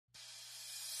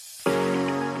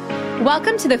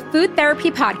Welcome to the Food Therapy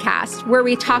Podcast, where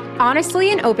we talk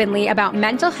honestly and openly about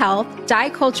mental health,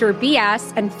 diet culture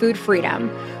BS, and food freedom.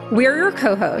 We're your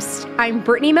co-hosts. I'm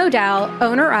Brittany Modell,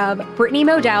 owner of Brittany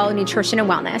Modell Nutrition and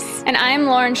Wellness. And I'm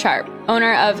Lauren Sharp,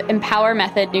 owner of Empower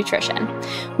Method Nutrition.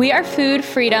 We are food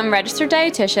freedom registered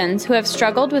dietitians who have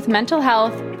struggled with mental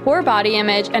health, poor body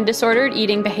image, and disordered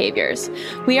eating behaviors.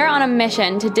 We are on a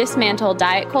mission to dismantle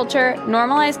diet culture,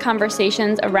 normalize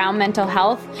conversations around mental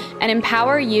health, and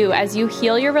empower you as you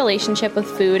heal your relationship with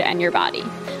food and your body.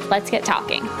 Let's get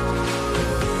talking.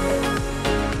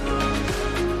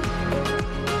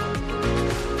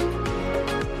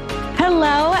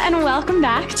 Hello and welcome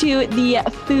back to the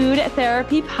Food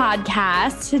Therapy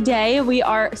Podcast. Today we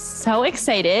are so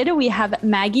excited. We have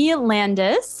Maggie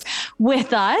Landes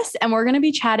with us and we're going to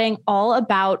be chatting all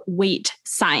about weight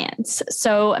science.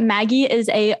 So Maggie is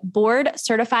a board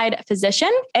certified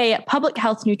physician, a public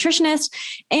health nutritionist,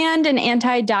 and an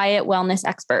anti-diet wellness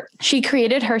expert. She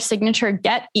created her signature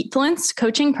Get Eatfluence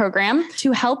coaching program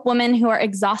to help women who are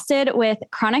exhausted with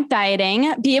chronic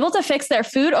dieting be able to fix their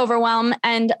food overwhelm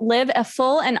and live a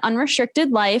full and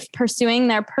unrestricted life, pursuing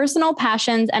their personal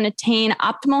passions and attain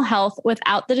optimal health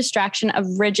without the distraction of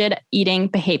rigid eating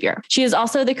behavior. She is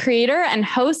also the creator and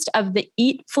host of the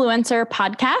Eatfluencer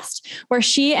podcast, where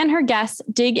she and her guests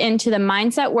dig into the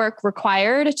mindset work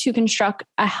required to construct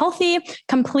a healthy,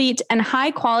 complete, and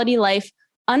high quality life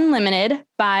unlimited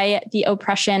by the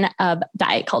oppression of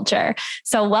diet culture.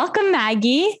 So welcome,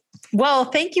 Maggie. Well,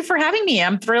 thank you for having me.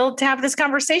 I'm thrilled to have this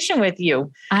conversation with you.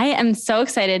 I am so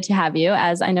excited to have you,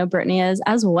 as I know Brittany is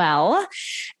as well.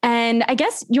 And I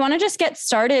guess you want to just get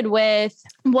started with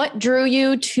what drew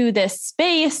you to this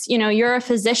space. You know, you're a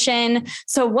physician.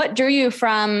 So what drew you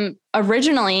from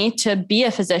originally to be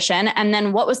a physician? And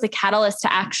then what was the catalyst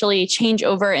to actually change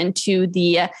over into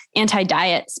the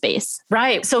anti-diet space?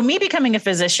 Right. So me becoming a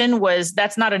physician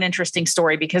that's not an interesting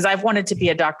story because I've wanted to be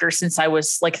a doctor since I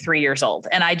was like 3 years old.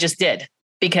 And I just did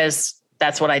because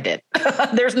that's what I did.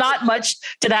 There's not much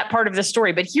to that part of the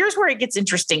story, but here's where it gets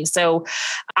interesting. So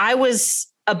I was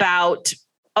about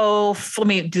let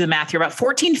me do the math here, about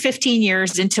 14, 15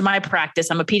 years into my practice.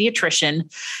 I'm a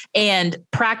pediatrician and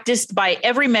practiced by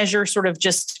every measure, sort of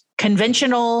just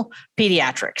conventional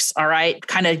pediatrics. All right.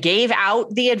 Kind of gave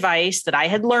out the advice that I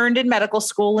had learned in medical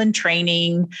school and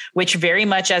training, which very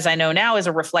much, as I know now, is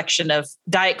a reflection of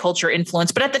diet culture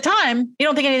influence. But at the time, you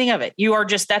don't think anything of it. You are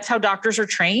just, that's how doctors are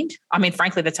trained. I mean,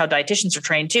 frankly, that's how dietitians are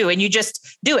trained too. And you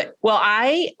just do it. Well,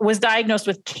 I was diagnosed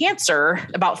with cancer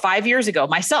about 5 years ago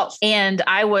myself. And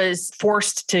I was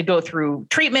forced to go through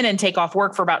treatment and take off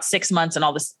work for about 6 months and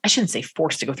all this. I shouldn't say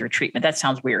forced to go through treatment. That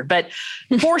sounds weird, but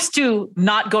forced to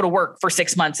not go to work for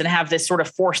 6 months and have this sort of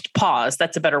forced pause.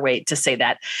 That's a better way to say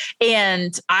that.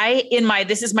 And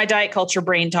this is my diet culture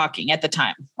brain talking at the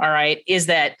time. All right. Is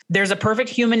that there's a perfect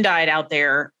human diet out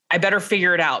there. I better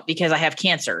figure it out because I have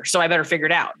cancer. So I better figure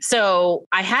it out. So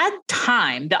I had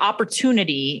time, the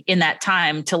opportunity in that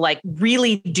time to like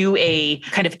really do a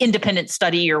kind of independent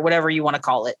study or whatever you want to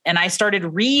call it. And I started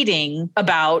reading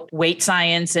about weight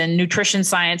science and nutrition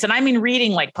science. And I mean,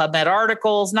 reading like PubMed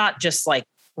articles, not just like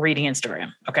reading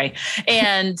Instagram. Okay.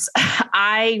 And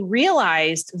I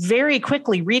realized very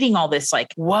quickly reading all this,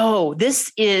 like, whoa,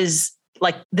 this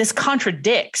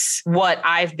contradicts what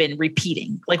I've been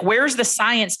repeating. Like, where's the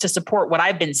science to support what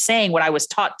I've been saying, what I was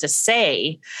taught to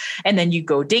say? And then you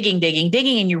go digging,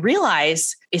 and you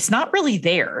realize it's not really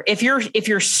there. If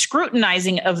you're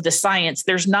scrutinizing of the science,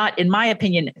 there's not, in my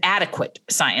opinion, adequate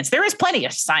science. There is plenty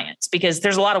of science because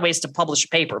there's a lot of ways to publish a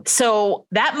paper. So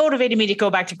that motivated me to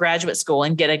go back to graduate school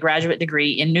and get a graduate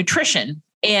degree in nutrition.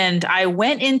 And I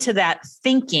went into that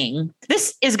thinking,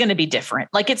 this is going to be different.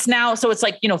 Like it's now, so it's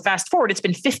like, fast forward, it's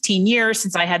been 15 years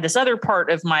since I had this other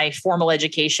part of my formal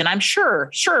education. I'm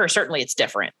sure, certainly it's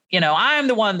different. I'm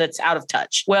the one that's out of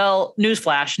touch. Well,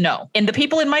 newsflash, no. And the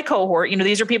people in my cohort,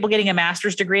 these are people getting a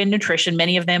master's degree in nutrition.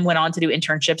 Many of them went on to do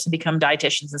internships and become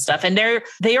dietitians and stuff. And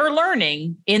they are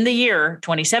learning in the year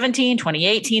 2017,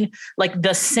 2018, like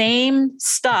the same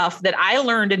stuff that I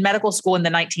learned in medical school in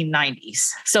the 1990s.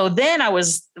 So then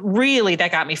that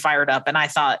got me fired up. And I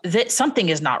thought that something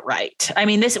is not right. I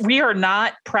mean, we are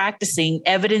not practicing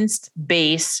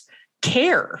evidence-based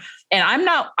care. And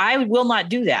I will not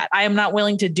do that. I am not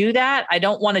willing to do that. I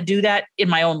don't want to do that in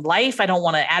my own life. I don't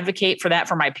want to advocate for that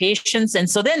for my patients. And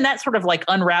so then that sort of like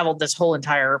unraveled this whole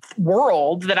entire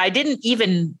world that I didn't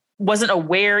even wasn't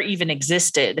aware even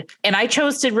existed. And I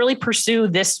chose to really pursue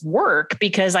this work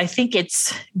because I think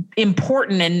it's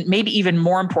important and maybe even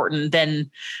more important than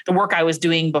the work I was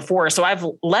doing before. So I've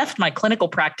left my clinical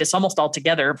practice almost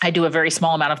altogether. I do a very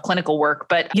small amount of clinical work,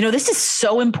 but this is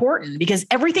so important because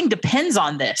everything depends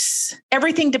on this.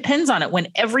 Everything depends on it when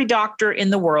every doctor in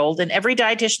the world and every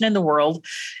dietitian in the world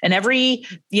and every,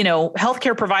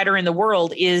 healthcare provider in the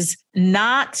world is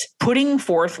not putting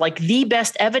forth like the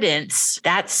best evidence.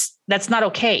 That's not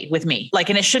okay with me.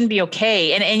 And it shouldn't be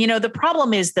okay. And the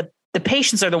problem is the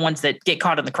patients are the ones that get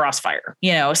caught in the crossfire,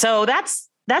 so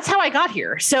that's how I got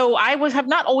here. So have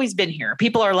not always been here.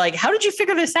 People are like, how did you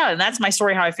figure this out? And that's my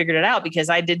story, how I figured it out, because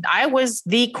I was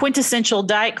the quintessential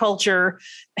diet culture,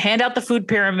 hand out the food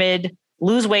pyramid,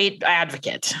 lose weight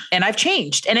advocate. And I've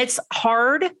changed. And it's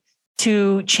hard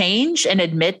to change and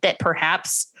admit that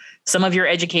perhaps some of your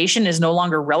education is no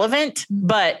longer relevant,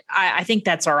 but I think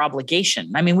that's our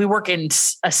obligation. I mean, we work in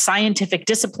a scientific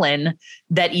discipline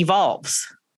that evolves.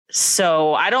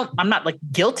 So I'm not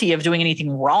guilty of doing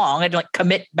anything wrong. I don't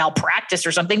commit malpractice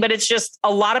or something, but it's just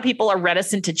a lot of people are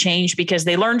reticent to change because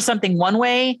they learned something one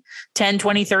way 10,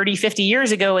 20, 30, 50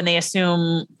 years ago, and they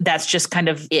assume that's just kind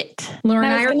of it. Laura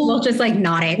and I are both just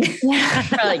nodding. Yeah.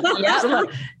 Totally.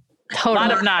 A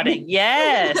lot of nodding.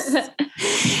 Yes.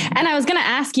 And I was going to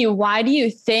ask you, why do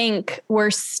you think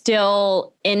we're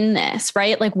still in this,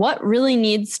 right? What really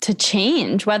needs to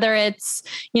change, whether it's,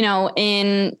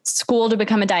 in school to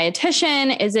become a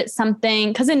dietitian? Is it something,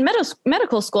 because in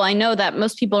medical school, I know that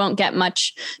most people don't get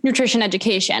much nutrition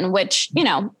education, which,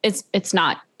 it's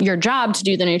not your job to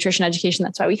do the nutrition education.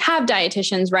 That's why we have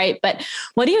dietitians, right? But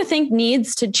what do you think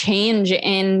needs to change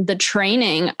in the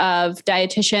training of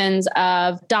dietitians,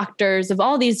 of doctors, of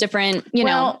all these different,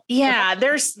 Well, yeah,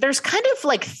 there's kind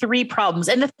of three problems.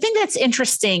 And the thing that's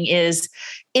interesting is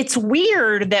it's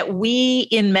weird that we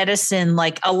in medicine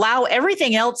allow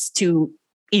everything else to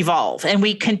evolve and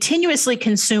we continuously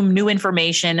consume new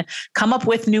information, come up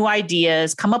with new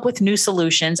ideas, come up with new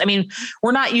solutions. I mean,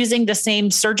 we're not using the same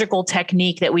surgical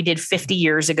technique that we did 50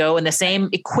 years ago and the same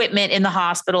equipment in the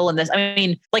hospital.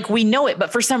 And we know it, but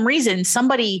for some reason,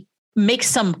 somebody make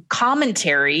some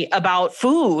commentary about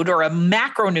food or a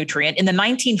macronutrient in the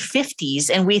 1950s.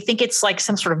 And we think it's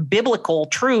some sort of biblical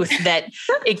truth that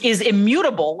it is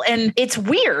immutable. And it's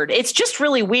weird. It's just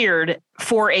really weird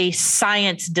for a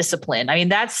science discipline. I mean,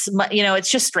 that's,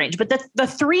 it's just strange. But the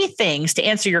three things to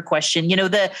answer your question,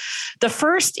 the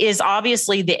first is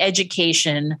obviously the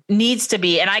education needs to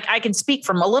be, and I can speak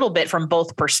from a little bit from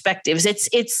both perspectives.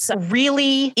 It's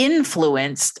really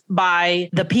influenced by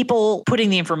the people putting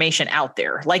the information out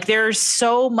there. There's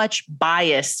so much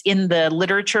bias in the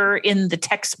literature, in the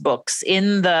textbooks,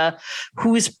 in the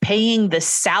who's paying the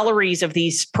salaries of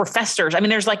these professors. I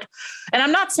mean, there's and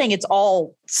I'm not saying it's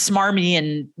all smarmy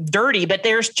and dirty, but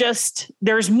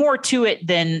there's more to it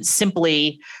than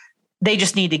simply they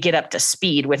just need to get up to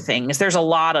speed with things. There's a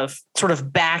lot of sort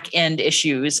of back end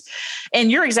issues. And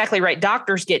you're exactly right.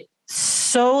 Doctors get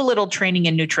so little training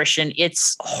in nutrition.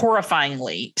 It's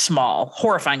horrifyingly small,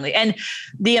 horrifyingly. And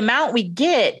the amount we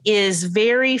get is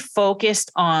very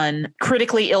focused on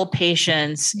critically ill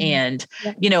patients and,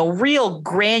 real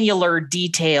granular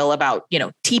detail about,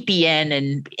 TPN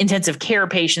and intensive care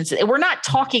patients. We're not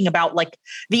talking about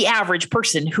the average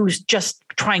person who's just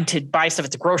trying to buy stuff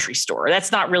at the grocery store.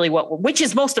 That's not really which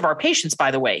is most of our patients,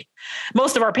 by the way.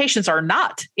 Most of our patients are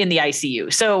not in the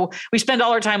ICU. So we spend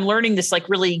all our time learning this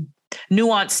really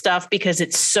nuanced stuff because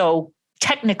it's so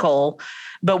technical,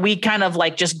 but we kind of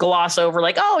just gloss over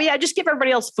oh yeah, just give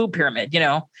everybody else a food pyramid.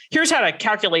 Here's how to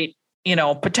calculate,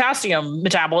 potassium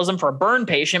metabolism for a burn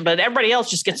patient, but everybody else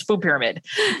just gets a food pyramid.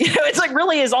 It's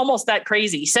really is almost that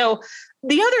crazy. So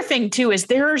the other thing too is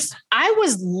I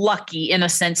was lucky in a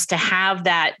sense to have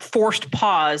that forced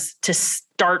pause to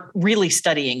start really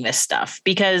studying this stuff,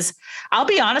 because I'll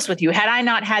be honest with you, had I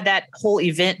not had that whole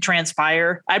event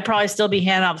transpire, I'd probably still be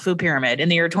handing out the food pyramid in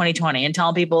the year 2020 and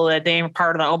telling people that they are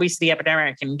part of the obesity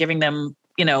epidemic and giving them,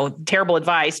 terrible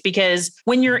advice. Because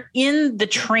when you're in the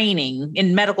training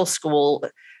in medical school,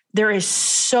 there is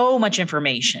so much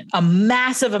information, a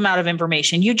massive amount of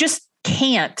information. You just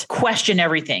can't question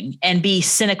everything and be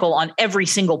cynical on every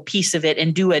single piece of it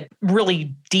and do a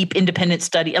really deep independent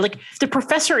study. The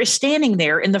professor is standing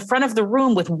there in the front of the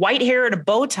room with white hair and a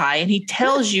bow tie, and he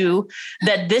tells you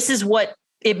that this is what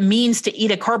it means to eat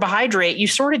a carbohydrate. You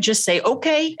sort of just say,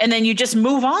 okay. And then you just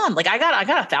move on. I got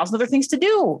 1,000 other things to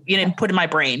do, put in my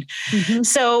brain. Mm-hmm.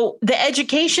 So the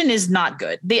education is not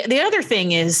good. The other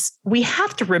thing is we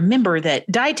have to remember that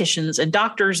dietitians and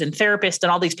doctors and therapists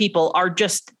and all these people are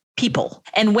just people.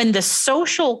 And when the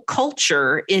social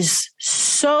culture is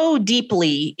so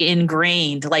deeply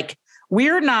ingrained. Like,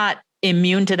 we're not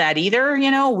immune to that either.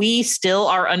 We still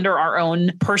are under our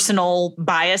own personal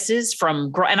biases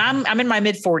and I'm in my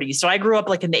mid 40s. So I grew up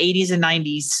like in the 80s and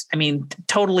 90s. I mean,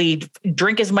 totally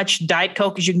drink as much Diet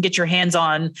Coke as you can get your hands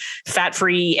on,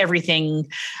 fat-free, everything.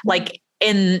 Like,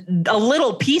 in a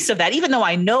little piece of that, even though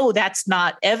I know that's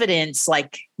not evidence,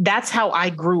 like that's how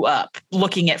I grew up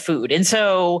looking at food. And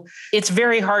so it's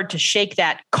very hard to shake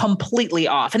that completely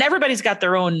off. And everybody's got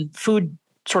their own food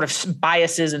sort of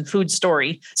biases and food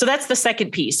story. So that's the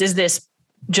second piece, is this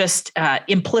just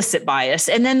implicit bias.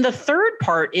 And then the third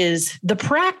part is the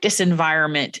practice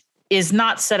environment is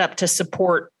not set up to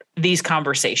support these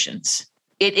conversations.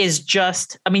 It is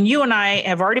just, I mean, you and I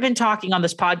have already been talking on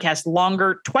this podcast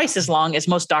twice as long as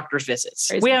most doctors' visits.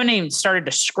 Crazy. We haven't even started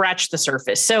to scratch the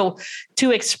surface. So to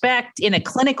expect in a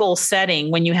clinical setting,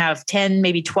 when you have 10,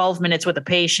 maybe 12 minutes with a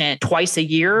patient twice a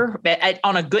year,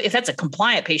 if that's a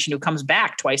compliant patient who comes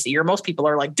back twice a year, most people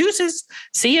are like, deuces,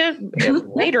 see you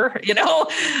later.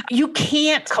 You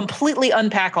can't completely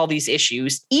unpack all these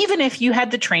issues, even if you had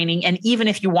the training and even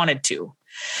if you wanted to.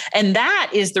 And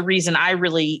that is the reason I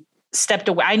really stepped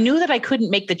away. I knew that I couldn't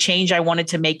make the change I wanted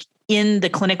to make in the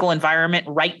clinical environment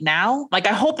right now. Like,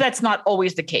 I hope that's not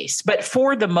always the case, but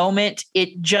for the moment,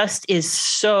 it just is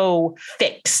so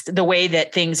fixed the way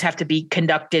that things have to be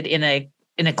conducted in a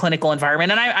clinical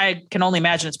environment. And I can only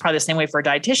imagine it's probably the same way for a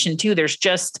dietitian too. There's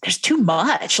too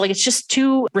much, like it's just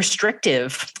too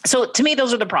restrictive. So to me,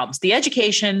 those are the problems: the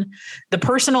education, the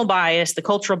personal bias, the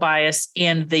cultural bias,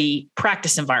 and the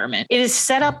practice environment. It is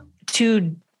set up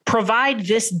to provide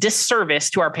this disservice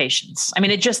to our patients. I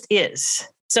mean, it just is.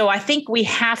 So I think we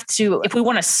have to, if we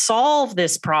want to solve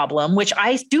this problem, which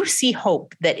I do see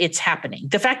hope that it's happening.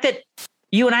 The fact that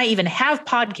you and I even have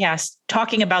podcasts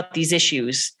talking about these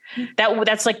issues,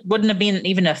 that's like, wouldn't have been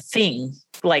even a thing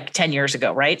like 10 years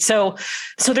ago. Right. So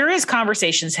there is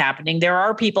conversations happening. There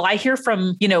are people I hear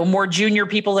from, more junior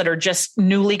people that are just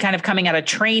newly kind of coming out of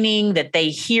training, that they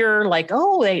hear like,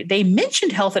 oh, they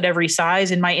mentioned health at every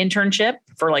size in my internship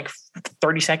for like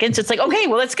 30 seconds. It's like, okay,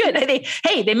 well, that's good.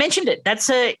 They mentioned it. That's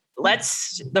the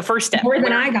first step. More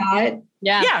than I got.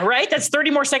 Yeah. Right. That's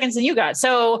 30 more seconds than you got.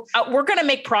 So we're going to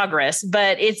make progress,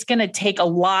 but it's going to take a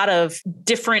lot of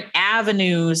different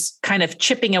avenues kind of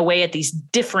chipping away at these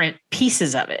different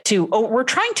pieces of it. We're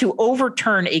trying to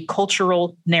overturn a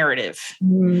cultural narrative.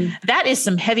 That is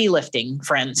some heavy lifting,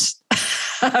 friends.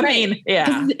 I mean,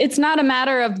 yeah. It's not a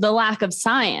matter of the lack of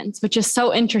science, which is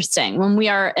so interesting. When we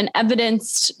are an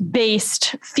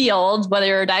evidence-based field, whether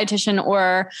you're a dietitian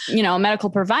or, a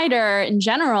medical provider in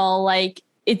general, like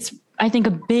I think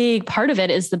a big part of it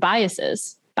is the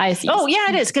biases. Oh yeah,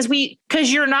 it is.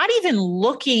 Because you're not even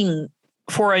looking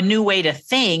for a new way to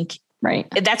think. Right.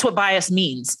 That's what bias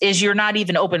means, is you're not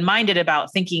even open-minded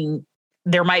about thinking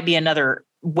there might be another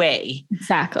way.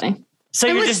 Exactly. So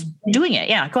you're just doing it.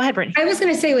 Yeah. Go ahead, Brittany. I was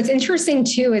going to say what's interesting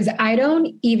too is I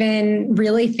don't even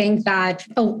really think that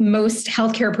most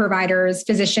healthcare providers,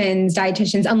 physicians,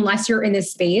 dietitians, unless you're in this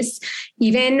space,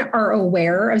 even are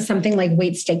aware of something like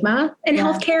weight stigma in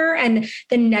healthcare and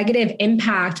the negative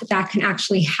impact that can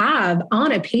actually have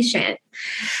on a patient.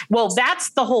 Well,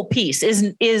 that's the whole piece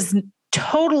is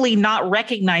totally not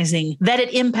recognizing that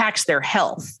it impacts their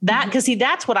health. Because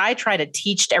that's what I try to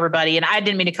teach to everybody. And I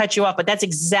didn't mean to cut you off, but that's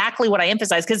exactly what I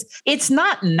emphasize, because it's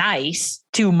not nice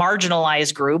to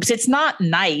marginalize groups. It's not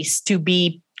nice to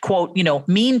be, quote,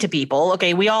 mean to people.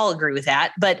 Okay, we all agree with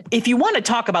that. But if you want to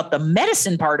talk about the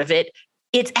medicine part of it,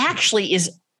 it actually is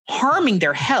harming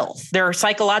their health, their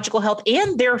psychological health,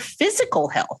 and their physical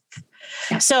health.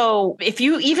 So if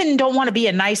you even don't want to be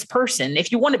a nice person,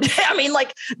 if you want to,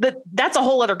 that's a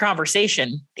whole other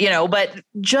conversation, but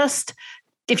just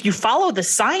if you follow the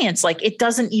science, like it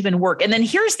doesn't even work. And then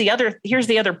here's the other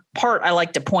part I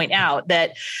like to point out,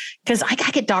 that because I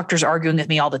get doctors arguing with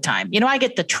me all the time. I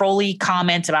get the trolley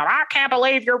comments about, I can't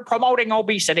believe you're promoting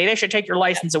obesity. They should take your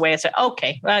license away. I say,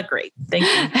 okay, great. Thank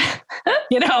you.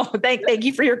 Thank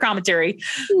you for your commentary.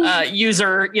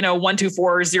 User,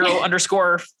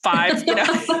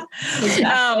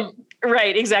 1240_5,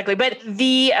 Right, exactly. But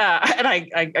and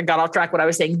I got off track what I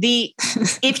was saying.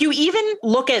 If you even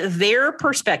look at their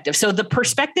perspective, so the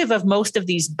perspective of most of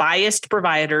these biased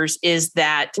providers is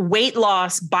that weight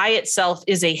loss by itself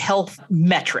is a health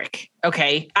metric.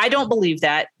 Okay. I don't believe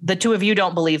that. The two of you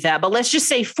don't believe that. But let's just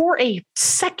say for a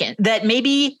second that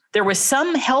maybe there was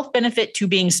some health benefit to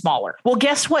being smaller. Well,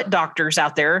 guess what, doctors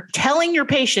out there telling your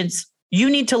patients, you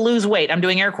need to lose weight. I'm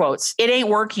doing air quotes. It ain't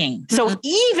working. So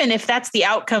even if that's the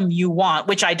outcome you want,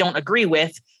 which I don't agree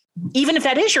with, even if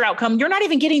that is your outcome, you're not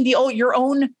even getting your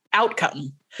own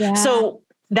outcome. Yeah. So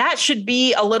that should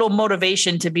be a little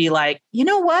motivation to be like, you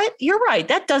know what? You're right.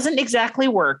 That doesn't exactly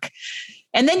work.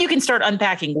 And then you can start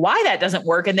unpacking why that doesn't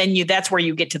work. And then that's where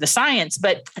you get to the science.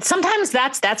 But sometimes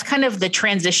that's kind of the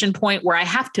transition point where I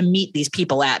have to meet these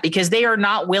people at, because they are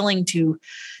not willing to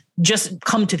just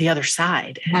come to the other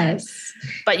side. Yes.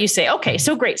 But you say, okay,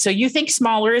 so great. So you think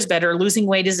smaller is better. Losing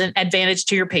weight is an advantage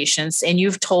to your patients. And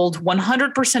you've told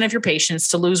 100% of your patients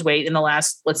to lose weight in the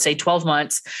last, let's say 12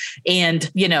 months. And,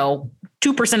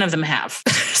 2% of them have.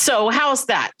 So how's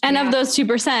that? And of those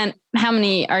 2%, how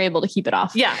many are able to keep it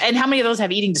off? Yeah. And how many of those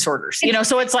have eating disorders?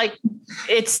 So it's like,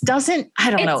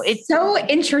 I don't know. It's so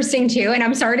interesting too. And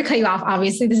I'm sorry to cut you off.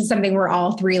 Obviously, this is something we're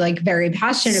all three like very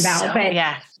passionate about, but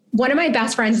yeah. One of my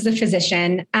best friends is a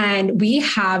physician, and we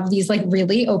have these like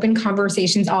really open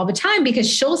conversations all the time, because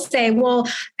she'll say, well,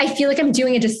 I feel like I'm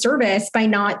doing a disservice by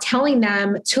not telling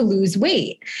them to lose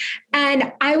weight.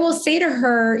 And I will say to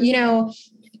her,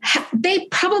 they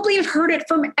probably have heard it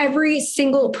from every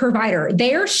single provider.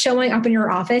 They are showing up in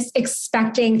your office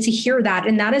expecting to hear that.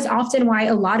 And that is often why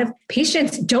a lot of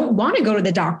patients don't want to go to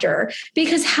the doctor,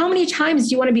 because how many times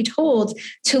do you want to be told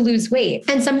to lose weight?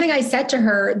 And something I said to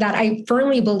her that I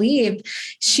firmly believe,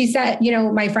 she said,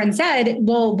 my friend said,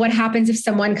 well, what happens if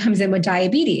someone comes in with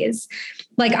diabetes?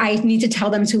 Like, I need to tell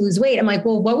them to lose weight. I'm like,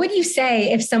 well, what would you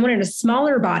say if someone in a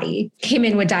smaller body came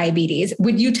in with diabetes?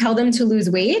 Would you tell them to lose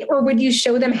weight, or would you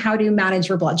show them how to manage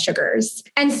your blood sugars?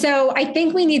 And so I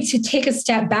think we need to take a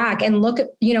step back and look at,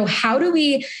 how do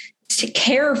we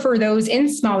care for those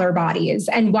in smaller bodies?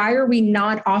 And why are we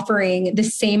not offering the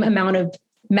same amount of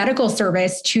medical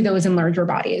service to those in larger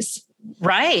bodies?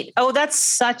 Right. Oh, that's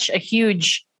such a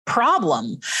huge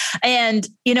problem. And,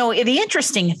 the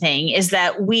interesting thing is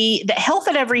that the health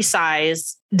at every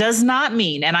size does not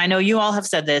mean, and I know you all have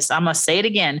said this, I must say it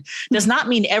again, does not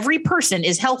mean every person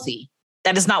is healthy.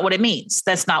 That is not what it means.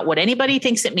 That's not what anybody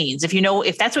thinks it means.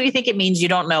 If that's what you think it means, you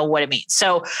don't know what it means.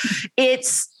 So it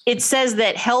says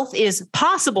that health is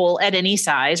possible at any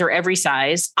size or every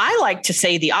size. I like to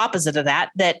say the opposite of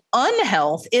that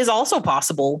unhealth is also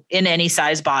possible in any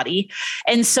size body.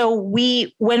 And so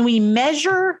when we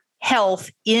measure health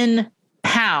in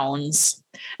pounds,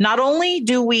 not only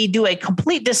do we do a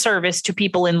complete disservice to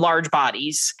people in large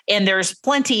bodies, and there's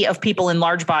plenty of people in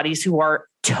large bodies who are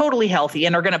totally healthy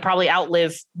and are going to probably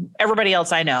outlive everybody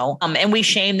else I know. And we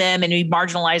shame them and we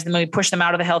marginalize them and we push them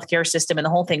out of the healthcare system and the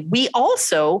whole thing. We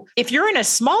also, if you're in a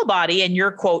small body and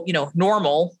you're quote,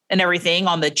 normal and everything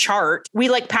on the chart, we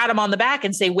like pat them on the back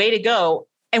and say, way to go.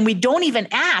 And we don't even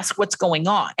ask what's going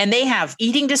on. And they have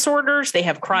eating disorders, they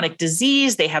have chronic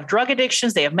disease, they have drug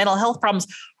addictions, they have mental health problems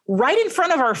right in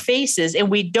front of our faces.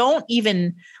 And we've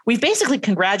basically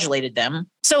congratulated them.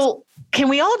 So can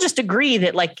we all just agree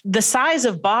that like the size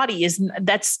of body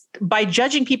that's by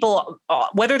judging people,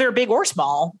 whether they're big or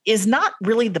small, is not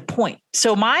really the point.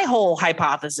 So my whole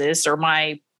hypothesis, or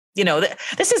my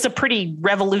this is a pretty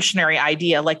revolutionary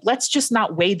idea. Like, let's just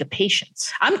not weigh the patients.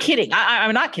 I'm kidding.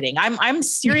 I'm not kidding. I'm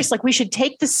serious. Like, we should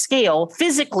take the scale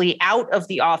physically out of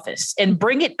the office and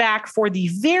bring it back for the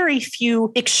very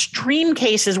few extreme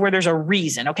cases where there's a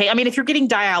reason. Okay. I mean, if you're getting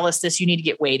dialysis, you need to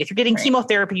get weighed. If you're getting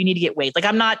chemotherapy, you need to get weighed. Like,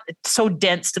 I'm not so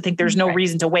dense to think there's no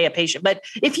reason to weigh a patient. But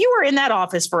if you are in that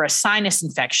office for a sinus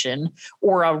infection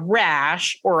or a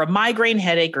rash or a migraine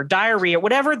headache or diarrhea,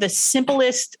 whatever the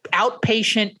simplest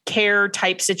outpatient care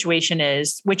type situation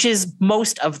is, which is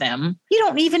most of them, you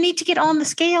don't even need to get on the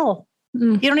scale.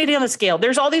 You don't need to be on the scale.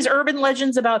 There's all these urban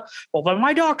legends about, well, but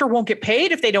my doctor won't get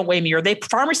paid if they don't weigh me, or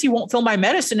pharmacy won't fill my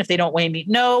medicine if they don't weigh me.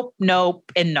 Nope,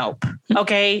 and nope.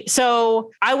 Okay. So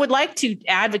I would like to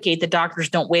advocate that doctors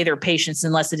don't weigh their patients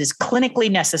unless it is clinically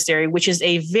necessary, which is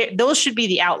those should be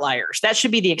the outliers. That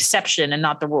should be the exception and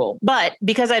not the rule. But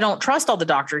because I don't trust all the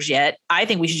doctors yet, I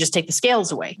think we should just take the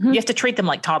scales away. You have to treat them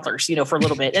like toddlers, for a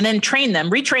little bit, and then retrain them,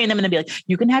 and then be like,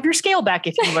 you can have your scale back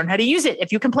if you learn how to use it,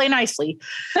 if you can play nicely.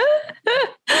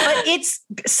 But it's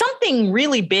something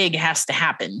really big has to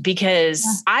happen, because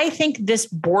I think this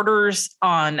borders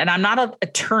on, and I'm not an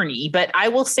attorney, but I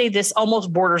will say this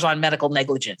almost borders on medical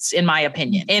negligence, in my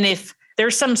opinion. And if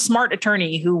there's some smart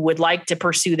attorney who would like to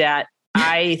pursue that,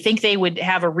 I think they would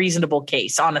have a reasonable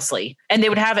case, honestly. And they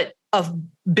would have it a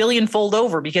billionfold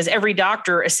over, because every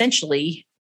doctor essentially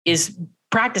is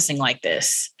practicing like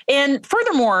this. And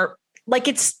furthermore, like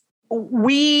it's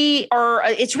really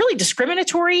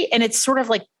discriminatory, and it's sort of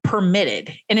like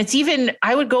permitted. And it's even,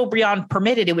 I would go beyond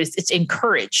permitted. It's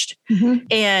encouraged.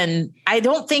 And I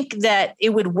don't think that it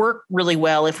would work really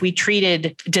well if we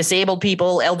treated disabled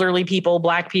people, elderly people,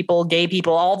 Black people, gay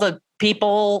people, all the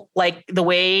people like the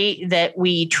way that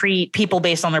we treat people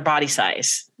based on their body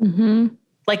size.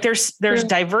 Like there's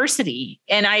diversity.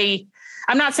 And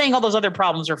I'm not saying all those other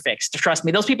problems are fixed. Trust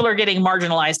me, those people are getting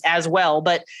marginalized as well,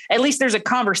 but at least there's a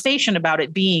conversation about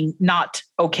it being not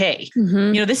okay.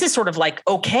 This is sort of like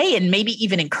okay. And maybe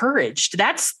even encouraged.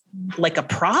 That's like a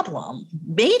problem,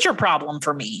 major problem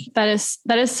for me. That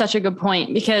is such a good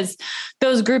point, because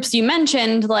those groups you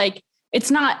mentioned, like, it's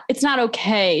not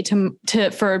okay to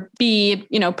be,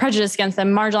 prejudiced against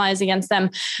them, marginalized against them.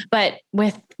 But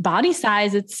with body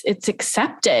size, it's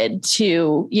accepted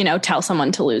to, tell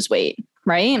someone to lose weight.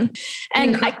 Right.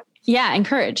 And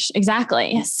encouraged.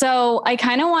 Exactly. So I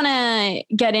kind of want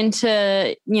to get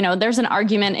into, there's an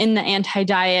argument in the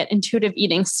anti-diet intuitive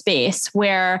eating space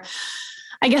where,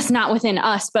 I guess not within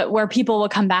us, but where people will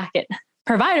come back at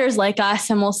providers like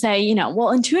us and will say, well,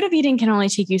 intuitive eating can only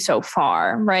take you so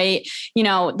far, right?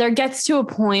 There gets to a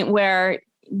point where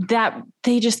that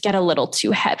they just get a little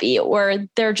too heavy or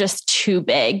they're just too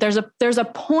big. There's a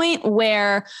point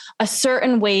where a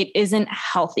certain weight isn't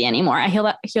healthy anymore. I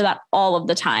hear that all of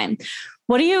the time.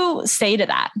 What do you say to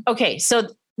that? Okay. So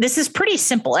this is pretty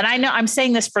simple. And I know I'm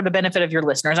saying this for the benefit of your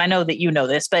listeners. I know that you know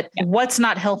this, but what's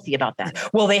not healthy about that?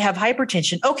 Well, they have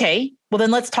hypertension. Okay. Well, then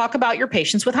let's talk about your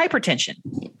patients with hypertension.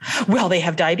 Well, they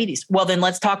have diabetes. Well, then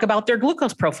let's talk about their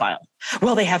glucose profile.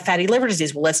 Well, they have fatty liver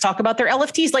disease. Well, let's talk about their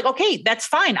LFTs. Like, okay, that's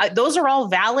fine. Those are all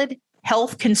valid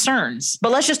health concerns,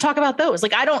 but let's just talk about those.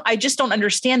 Like, I just don't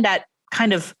understand that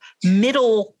kind of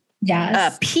middle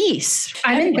piece.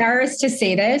 I'm embarrassed to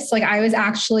say this. Like, I was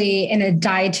actually in a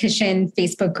dietitian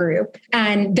Facebook group,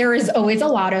 and there is always a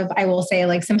lot of, I will say,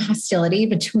 like some hostility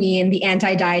between the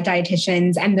anti-diet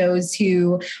dietitians and those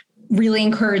who really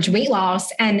encourage weight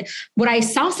loss. And what I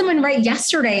saw someone write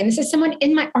yesterday, and this is someone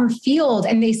in our field,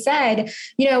 and they said,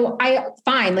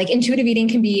 like intuitive eating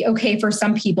can be okay for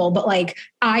some people, but like,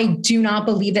 I do not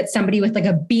believe that somebody with like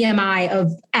a BMI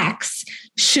of X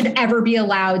should ever be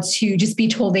allowed to just be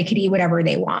told they could eat whatever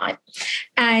they want.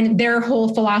 And their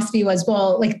whole philosophy was,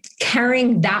 well, like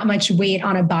carrying that much weight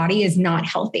on a body is not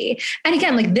healthy. And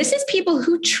again, like this is people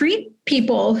who treat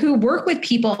people, who work with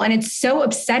people. And it's so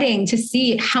upsetting to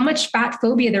see how much fat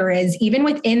phobia there is, even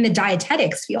within the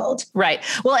dietetics field. Right.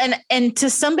 Well, and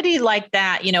to somebody like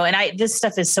that, this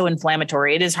stuff is so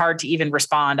inflammatory. It is hard to even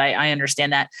respond. I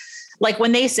understand that. Like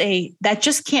when they say that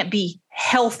just can't be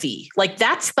healthy, like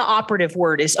that's the operative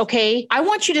word is, okay, I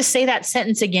want you to say that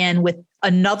sentence again with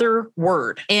another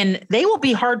word, and they will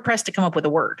be hard pressed to come up with a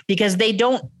word because like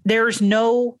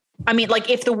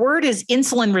if the word is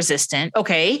insulin resistant,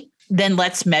 okay, then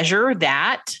let's measure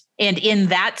that. And in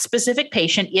that specific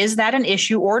patient, is that an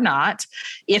issue or not?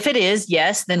 If it is,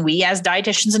 yes, then we as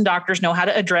dietitians and doctors know how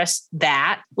to address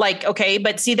that. Like, okay,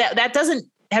 but see that doesn't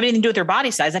have anything to do with their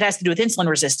body size. That has to do with insulin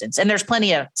resistance. And there's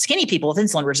plenty of skinny people with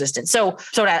insulin resistance. So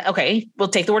that, okay, we'll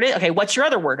take the word. Okay. What's your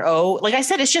other word? Oh, like I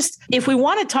said, it's just, if we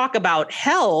want to talk about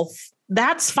health,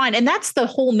 that's fine. And that's the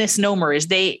whole misnomer is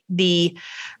the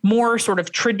more sort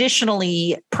of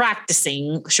traditionally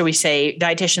practicing, shall we say,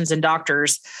 dietitians and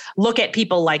doctors look at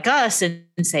people like us and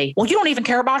say, well, you don't even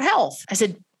care about health. I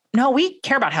said, no, we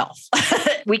care about health.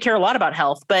 We care a lot about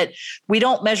health, but we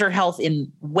don't measure health in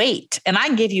weight. And I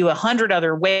can give you 100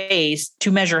 other ways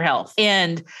to measure health.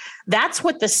 And that's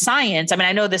what the science,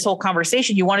 I know this whole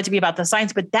conversation, you want it to be about the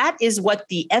science, but that is what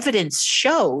the evidence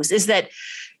shows is that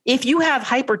if you have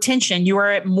hypertension, you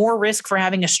are at more risk for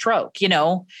having a stroke.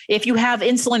 If you have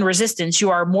insulin resistance, you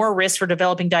are more risk for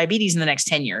developing diabetes in the next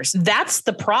 10 years. That's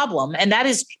the problem. And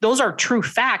those are true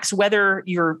facts, whether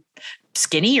you're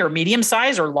skinny or medium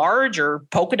size or large or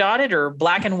polka dotted or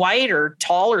black and white or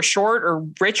tall or short or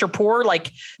rich or poor.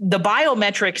 Like the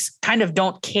biometrics kind of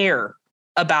don't care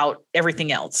about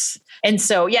everything else. And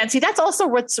so, and see, that's also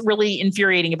what's really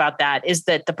infuriating about that is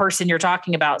that the person you're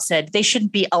talking about said they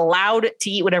shouldn't be allowed to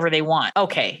eat whatever they want.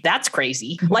 Okay, that's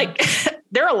crazy. Mm-hmm. Like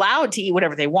they're allowed to eat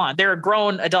whatever they want. They're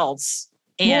grown adults.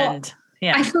 And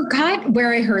I forgot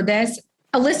where I heard this.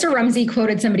 Alyssa Rumsey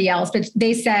quoted somebody else, but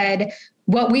they said,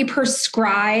 what we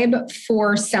prescribe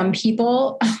for some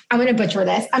people, I'm going to butcher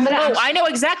this. I know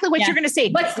exactly what you're going to say.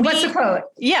 What's the quote?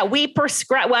 Yeah, we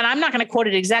prescribe. Well, I'm not going to quote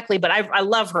it exactly, but I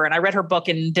love her and I read her book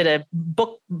and did a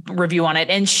book review on it.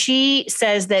 And she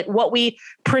says that what we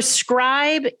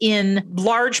prescribe in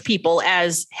large people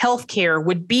as healthcare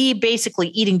would be basically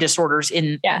eating disorders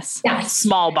in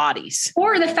small bodies.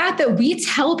 Or the fact that we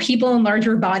tell people in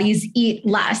larger bodies eat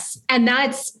less. And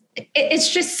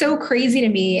it's just so crazy to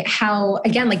me how,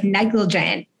 again, like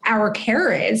negligent our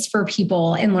care is for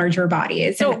people in larger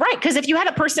bodies. So, right. Because if you had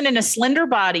a person in a slender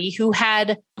body who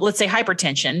had, let's say,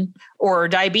 hypertension or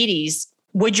diabetes,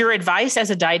 would your advice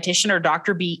as a dietitian or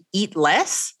doctor be eat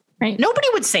less? Right. Nobody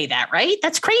would say that, right?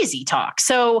 That's crazy talk.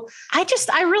 So I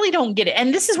really don't get it.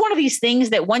 And this is one of these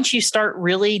things that once you start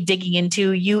really digging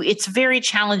into it's very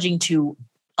challenging to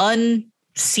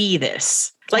unsee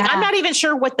this. Like, I'm not even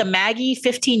sure what the Maggie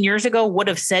 15 years ago would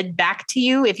have said back to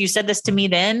you if you said this to me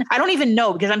then. I don't even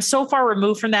know, because I'm so far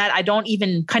removed from that. I don't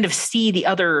even kind of see the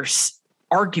other's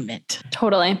argument.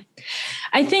 Totally.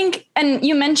 I think, and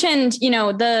you mentioned,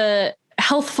 the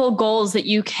healthful goals that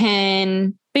you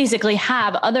can basically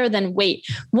have other than weight.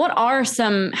 What are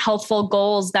some healthful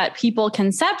goals that people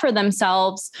can set for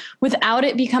themselves without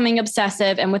it becoming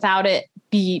obsessive and without it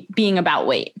being about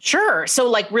weight? Sure. So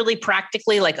like really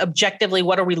practically, like objectively,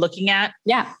 what are we looking at?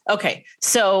 Yeah. Okay.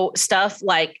 So stuff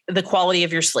like the quality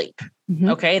of your sleep.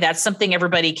 Mm-hmm. Okay. That's something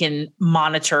everybody can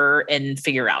monitor and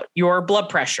figure out. Your blood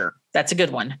pressure. That's a good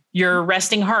one. Your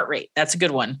resting heart rate. That's a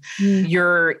good one. Mm.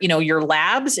 Your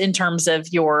labs in terms of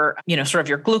your, sort of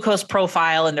your glucose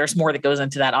profile. And there's more that goes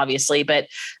into that, obviously, but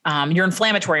your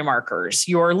inflammatory markers,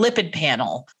 your lipid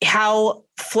panel, how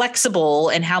flexible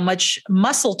and how much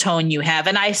muscle tone you have.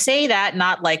 And I say that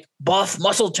not like buff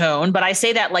muscle tone, but I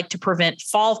say that like to prevent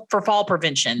fall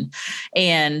prevention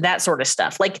and that sort of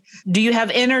stuff. Like, do you have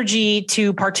energy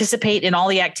to participate in all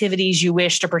the activities you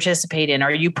wish to participate in?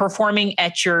 Are you performing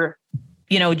at your,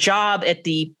 job at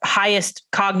the highest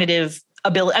cognitive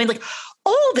ability? I mean, like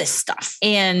all this stuff.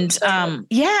 And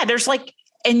there's like,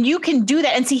 and you can do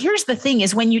that. And see, here's the thing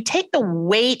is when you take the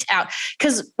weight out,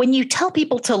 because when you tell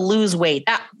people to lose weight,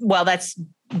 that's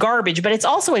garbage, but it's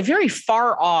also a very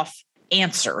far off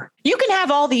answer. You can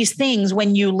have all these things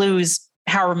when you lose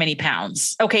however many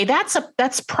pounds. Okay.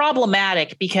 That's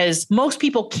problematic because most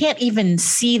people can't even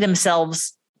see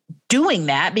themselves doing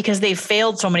that because they've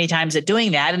failed so many times at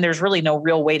doing that. And there's really no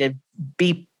real way to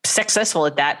be successful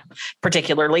at that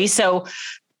particularly. So,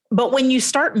 but when you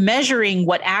start measuring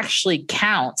what actually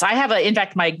counts, in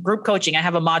fact, my group coaching, I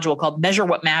have a module called Measure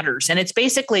What Matters. And it's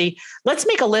basically, let's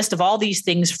make a list of all these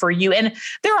things for you. And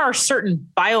there are certain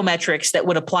biometrics that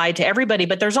would apply to everybody,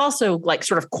 but there's also like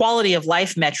sort of quality of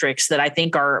life metrics that I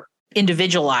think are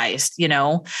individualized,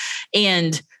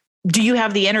 and do you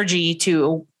have the energy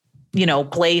to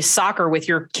play soccer with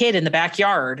your kid in the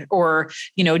backyard? Or,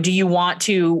 do you want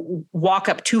to walk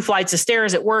up 2 flights of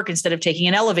stairs at work instead of taking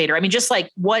an elevator? I mean, just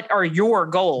like, what are your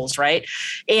goals, right?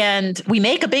 And we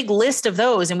make a big list of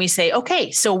those and we say,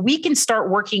 okay, so we can start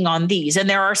working on these. And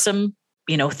there are some,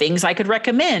 things I could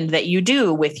recommend that you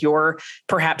do with your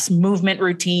perhaps movement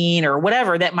routine or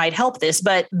whatever that might help this.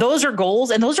 But those are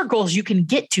goals, and those are goals you can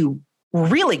get to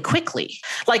really quickly.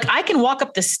 Like I can walk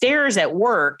up the stairs at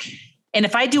work, and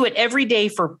if I do it every day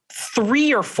for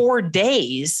 3 or 4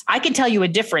 days, I can tell you a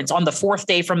difference on the 4th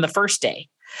day from the first day.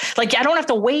 Like I don't have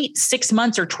to wait 6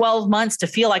 months or 12 months to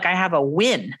feel like I have a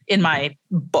win in my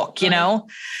book,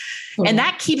 Mm-hmm. And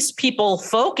that keeps people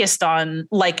focused on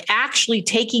like actually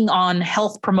taking on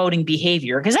health promoting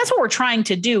behavior, because that's what we're trying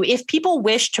to do. If people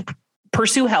wish to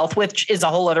pursue health, which is a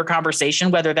whole other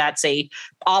conversation, whether that's a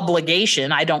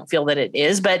obligation. I don't feel that it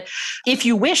is, but if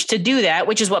you wish to do that,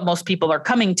 which is what most people are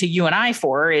coming to you and I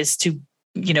for, is to,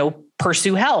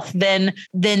 pursue health, then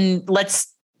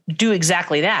let's do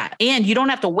exactly that. And you don't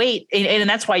have to wait. And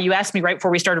that's why you asked me right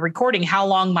before we started recording how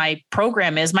long my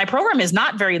program is. My program is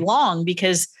not very long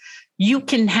because you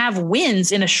can have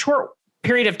wins in a short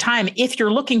period of time if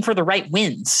you're looking for the right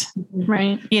wins.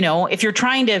 Right. If you're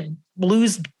trying to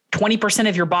lose 20%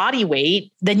 of your body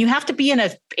weight, then you have to be in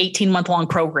a 18-month-long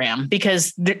program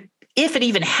because if it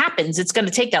even happens, it's going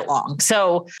to take that long.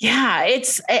 So yeah,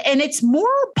 it's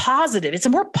more positive. It's a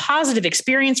more positive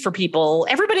experience for people.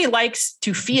 Everybody likes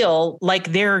to feel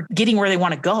like they're getting where they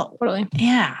want to go. Totally.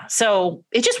 Yeah. So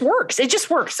it just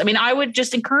works. I mean, I would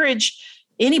just encourage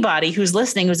anybody who's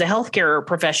listening, who's a healthcare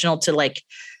professional, to like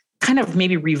kind of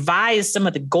maybe revise some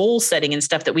of the goal setting and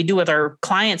stuff that we do with our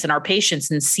clients and our patients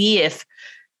and see if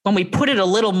when we put it a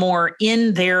little more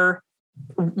in their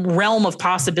realm of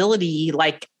possibility,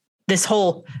 like this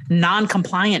whole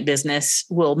non-compliant business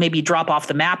will maybe drop off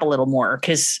the map a little more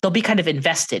because they'll be kind of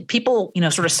invested. People,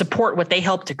 sort of support what they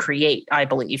help to create, I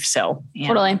believe. So yeah.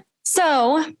 Totally.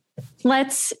 So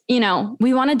let's,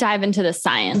 we want to dive into the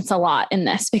science a lot in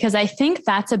this, because I think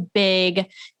that's a big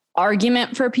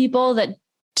argument for people that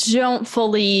don't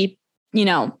fully,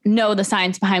 know the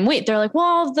science behind weight. They're like,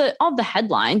 well, all the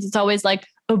headlines, it's always like,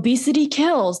 obesity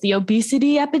kills, the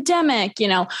obesity epidemic,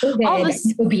 COVID, all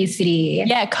this obesity.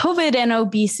 Yeah. COVID and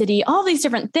obesity, all these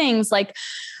different things. Like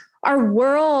our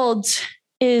world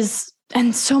is,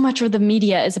 and so much of the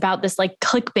media is about this like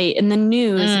clickbait in the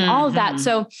news and all of that.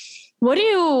 So What do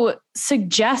you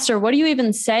suggest, or what do you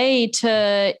even say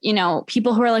to,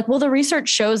 people who are like, well, the research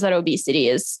shows that obesity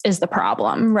is the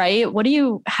problem, right?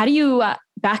 How do you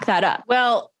back that up?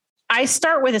 Well, I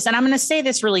start with this, and I'm going to say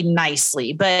this really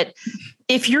nicely, but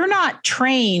if you're not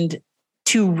trained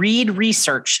to read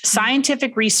research,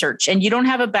 scientific research, and you don't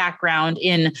have a background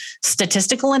in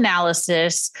statistical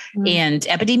analysis and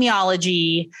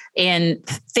epidemiology and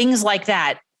things like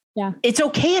that, it's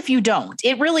okay if you don't.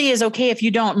 It really is okay if you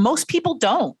don't. Most people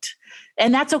don't.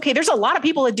 And that's okay. There's a lot of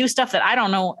people that do stuff that I don't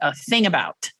know a thing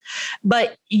about.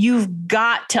 But you've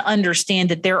got to understand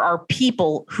that there are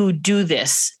people who do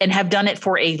this and have done it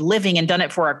for a living and done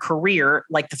it for a career,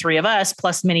 like the three of us,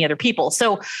 plus many other people.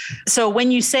 So when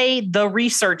you say the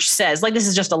research says, like this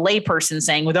is just a layperson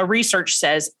saying, well, the research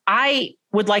says, I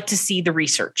would like to see the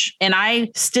research. And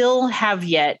I still have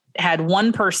yet had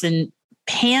one person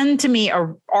hand to me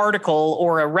an article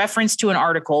or a reference to an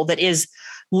article that is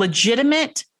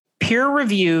legitimate,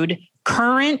 peer-reviewed,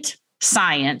 current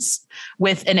science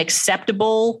with an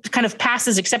acceptable, kind of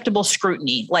passes acceptable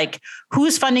scrutiny. Like,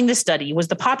 who's funding the study? Was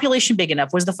the population big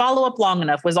enough? Was the follow-up long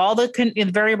enough? Was all the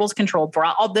variables controlled for?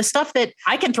 All the stuff that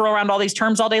I can throw around all these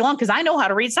terms all day long because I know how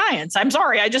to read science. I'm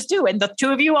sorry, I just do. And the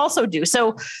two of you also do.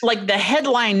 So like the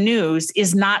headline news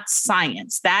is not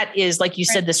science. That is, like you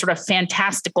said, this sort of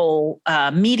fantastical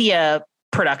media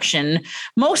production,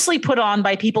 mostly put on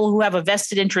by people who have a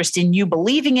vested interest in you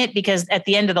believing it, because at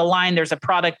the end of the line, there's a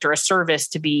product or a service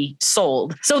to be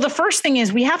sold. So the first thing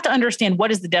is we have to understand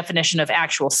what is the definition of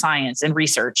actual science and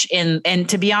research. And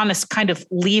to be honest, kind of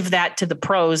leave that to the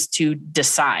pros to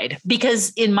decide.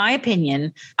 Because in my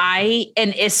opinion,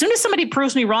 and as soon as somebody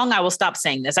proves me wrong, I will stop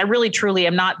saying this. I really, truly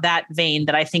am not that vain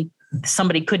that I think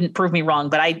somebody couldn't prove me wrong,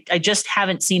 but I just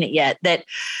haven't seen it yet, that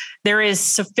there is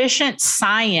sufficient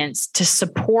science to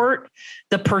support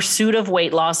the pursuit of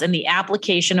weight loss and the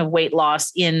application of weight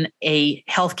loss in a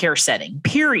healthcare setting,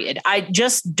 period. I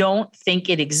just don't think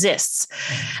it exists.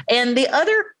 And the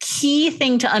other key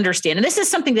thing to understand, and this is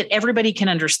something that everybody can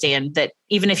understand, that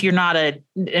even if you're not a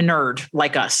nerd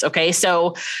like us, okay?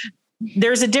 So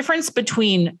there's a difference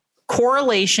between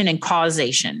correlation and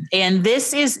causation. And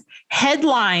this is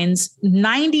headlines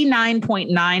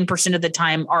 99.9% of the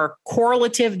time are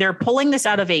correlative. They're pulling this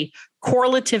out of a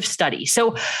correlative study.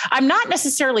 So I'm not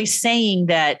necessarily saying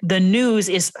that the news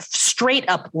is straight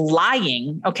up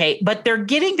lying, okay, but they're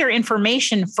getting their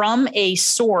information from a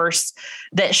source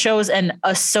that shows an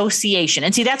association.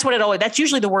 And see, that's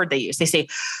usually the word they use. They say,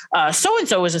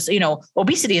 so-and-so is,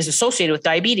 obesity is associated with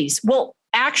diabetes. Well,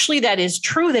 actually, that is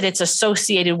true that it's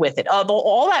associated with it.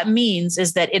 All that means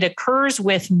is that it occurs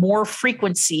with more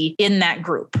frequency in that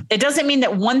group. It doesn't mean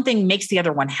that one thing makes the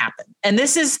other one happen. And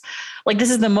this is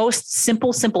the most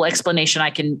simple explanation I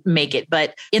can make it.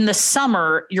 But in the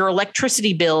summer, your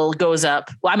electricity bill goes up.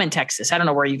 Well, I'm in Texas. I don't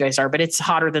know where you guys are, but it's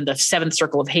hotter than the seventh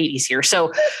circle of Hades here.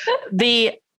 So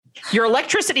your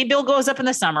electricity bill goes up in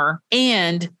the summer,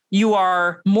 and you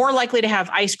are more likely to have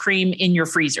ice cream in your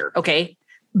freezer. Okay.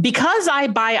 Because I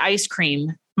buy ice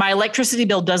cream, my electricity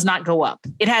bill does not go up.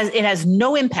 It has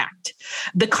no impact.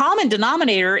 The common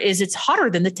denominator is it's hotter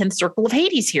than the 10th circle of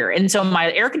Hades here. And so my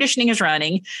air conditioning is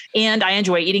running and I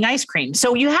enjoy eating ice cream.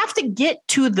 So you have to get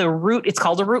to the root. It's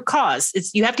called a root cause.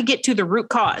 You have to get to the root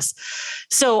cause.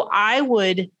 So I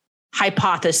would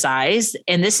hypothesize,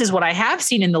 and this is what I have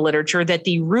seen in the literature, that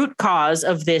the root cause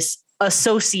of this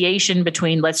association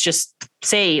between, let's just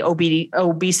say,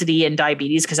 obesity and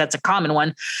diabetes, because that's a common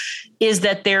one, is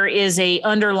that there is a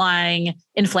underlying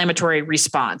inflammatory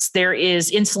response. There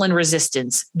is insulin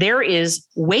resistance. There is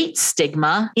weight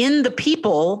stigma in the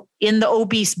people in the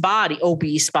obese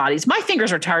bodies. My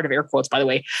fingers are tired of air quotes, by the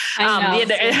way.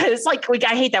 It's like,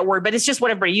 I hate that word, but it's just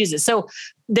what everybody uses. So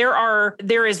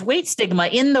there is weight stigma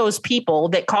in those people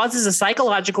that causes a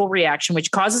psychological reaction,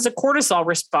 which causes a cortisol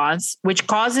response, which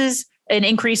causes an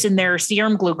increase in their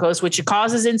serum glucose, which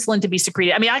causes insulin to be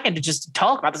secreted. I mean, I can just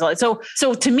talk about this.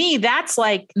 So to me, that's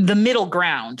like the middle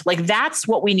ground. Like, that's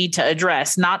what we need to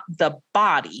address, not the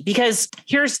body. Because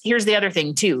here's the other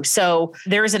thing too. So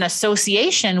there is an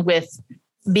association with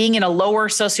being in a lower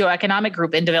socioeconomic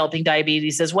group and developing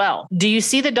diabetes as well. Do you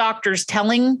see the doctors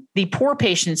telling the poor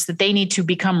patients that they need to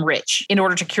become rich in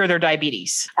order to cure their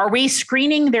diabetes? Are we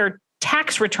screening their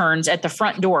tax returns at the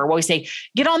front door where we say,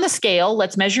 get on the scale,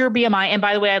 let's measure your BMI. And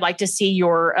by the way, I'd like to see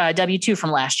your W-2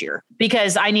 from last year,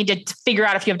 because I need to figure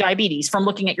out if you have diabetes from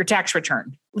looking at your tax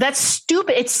return. That's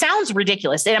stupid. It sounds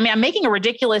ridiculous. I mean, I'm making a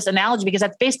ridiculous analogy because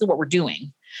that's basically what we're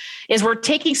doing, is we're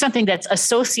taking something that's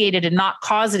associated and not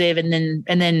causative and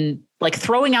then like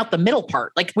throwing out the middle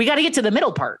part. Like, we got to get to the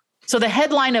middle part. So the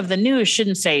headline of the news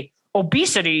shouldn't say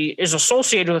obesity is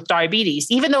associated with diabetes,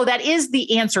 even though that is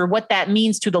the answer. What that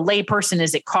means to the layperson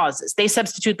is it causes. They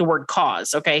substitute the word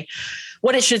cause. Okay.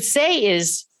 What it should say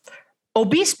is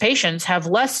obese patients have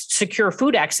less secure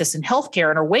food access in healthcare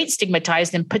and are weight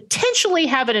stigmatized and potentially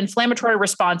have an inflammatory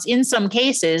response in some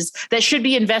cases that should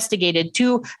be investigated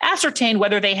to ascertain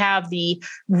whether they have the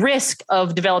risk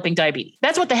of developing diabetes.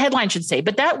 That's what the headline should say,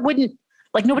 but that wouldn't,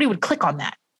 like, nobody would click on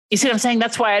that. You see what I'm saying?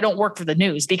 That's why I don't work for the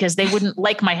news, because they wouldn't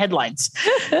like my headlines.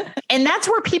 And that's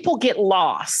where people get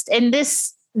lost. And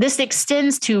this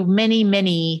extends to many,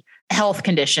 many health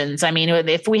conditions. I mean,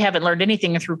 if we haven't learned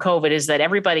anything through COVID, is that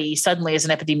everybody suddenly is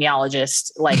an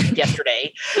epidemiologist like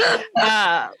yesterday.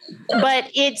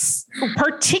 But it's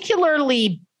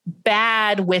particularly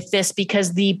bad with this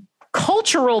because the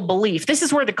cultural belief, this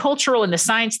is where the cultural and the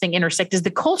science thing intersect, is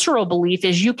the cultural belief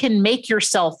is you can make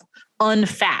yourself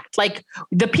unfat. Like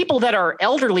the people that are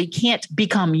elderly can't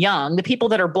become young. The people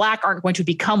that are Black aren't going to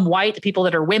become white. The people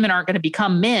that are women aren't going to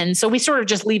become men. So we sort of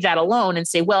just leave that alone and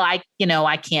say, well, I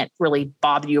can't really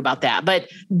bother you about that. But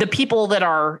the people that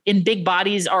are in big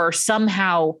bodies are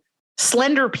somehow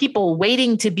slender people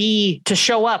waiting to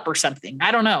show up or something.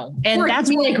 I don't know. And that's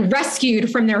being like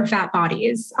rescued from their fat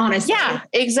bodies, honestly. Yeah,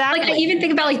 exactly. Like I even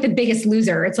think about like The Biggest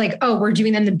Loser. It's like, oh, we're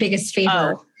doing them the biggest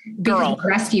favor. Girl,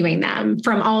 rescuing them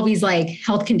from all these like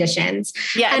health conditions.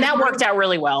 Yeah. And that worked out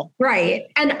really well. Right.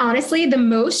 And honestly, the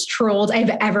most trolled I've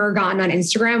ever gotten on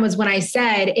Instagram was when I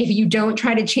said, if you don't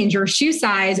try to change your shoe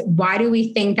size, why do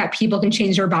we think that people can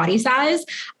change their body size?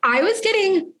 I was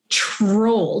getting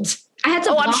trolled. I had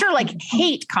to I'm sure like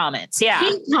hate comments. Yeah.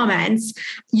 Hate comments.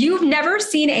 You've never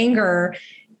seen anger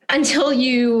until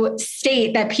you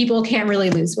state that people can't really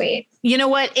lose weight. You know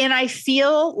what? And I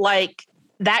feel like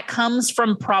that comes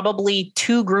from probably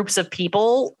two groups of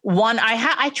people. One,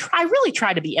 I really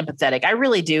try to be empathetic. I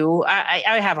really do.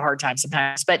 I have a hard time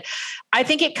sometimes, but I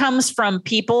think it comes from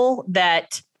people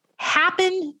that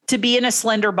happen to be in a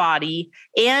slender body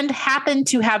and happen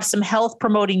to have some health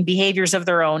promoting behaviors of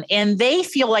their own. And they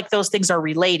feel like those things are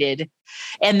related.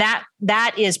 And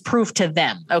that is proof to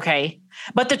them. Okay.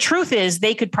 But the truth is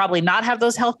they could probably not have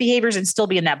those health behaviors and still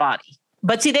be in that body.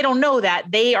 But see, they don't know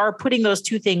that. They are putting those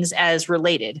two things as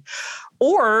related.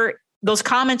 Or those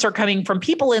comments are coming from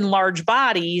people in large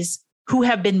bodies who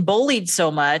have been bullied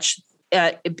so much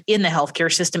in the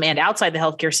healthcare system and outside the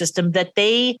healthcare system that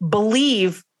they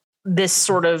believe this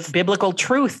sort of biblical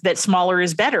truth that smaller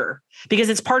is better, because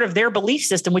it's part of their belief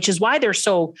system, which is why they're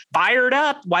so fired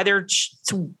up, why they're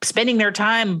spending their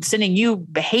time sending you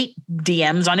hate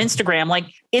DMs on Instagram. Like,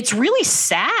 it's really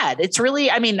sad. It's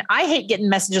really, I mean, I hate getting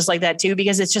messages like that too,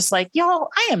 because it's just like, yo,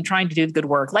 I am trying to do good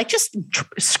work. Like, just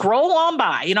scroll on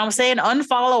by, you know what I'm saying?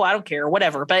 Unfollow, I don't care,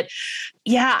 whatever. But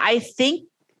yeah, I think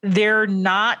they're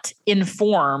not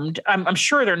informed. I'm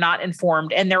sure they're not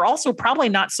informed. And they're also probably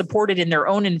not supported in their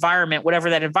own environment,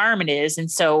 whatever that environment is. And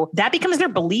so that becomes their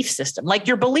belief system. Like,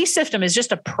 your belief system is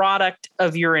just a product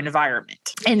of your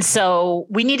environment. And so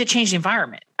we need to change the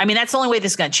environment. I mean, that's the only way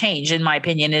this is going to change, in my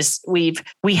opinion, is we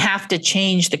have to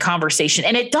change the conversation.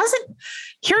 And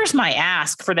here's my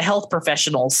ask for the health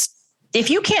professionals. If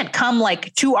you can't come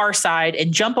like to our side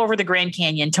and jump over the Grand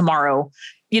Canyon tomorrow,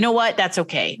 you know what? That's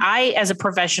okay. I, as a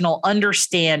professional,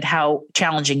 understand how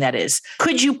challenging that is.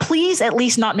 Could you please at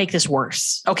least not make this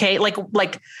worse? Okay. Like,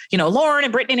 Lauren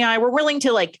and Brittany and I, we're willing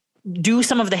to like do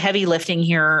some of the heavy lifting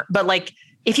here, but like,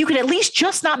 if you could at least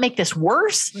just not make this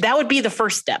worse, that would be the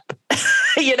first step,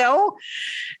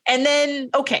 And then,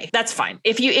 okay, that's fine.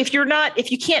 If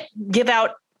you can't give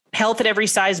out health at every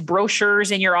size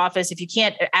brochures in your office, if you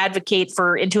can't advocate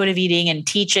for intuitive eating and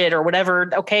teach it or whatever,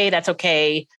 okay, that's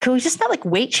okay. Can we just not like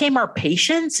weight shame our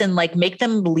patients and like make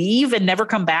them leave and never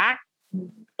come back?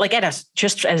 Like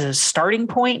just as a starting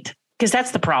point? Because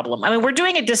that's the problem. I mean, we're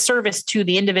doing a disservice to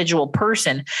the individual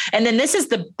person. And then this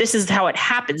is how it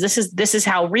happens. This is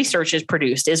how research is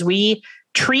produced, is we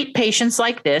treat patients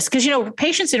like this. Because,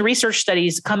 patients in research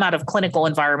studies come out of clinical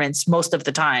environments most of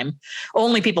the time.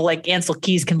 Only people like Ansel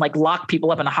Keys can like lock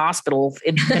people up in a hospital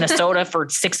in Minnesota for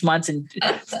 6 months and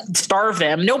starve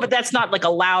them. No, but that's not like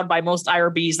allowed by most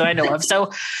IRBs that I know of.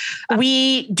 So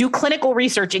we do clinical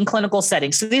research in clinical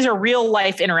settings. So these are real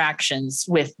life interactions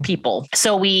with people.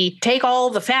 So we take all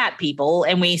the fat people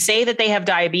and we say that they have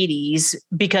diabetes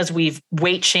because we've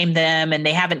weight shamed them and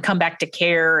they haven't come back to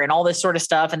care and all this sort of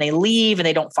stuff. And they leave and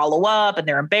they don't follow up and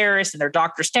they're embarrassed and their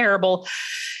doctor's terrible.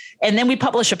 And then we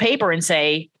publish a paper and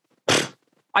say,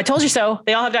 I told you so.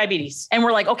 They all have diabetes. And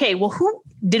we're like, okay, well, who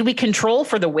did we control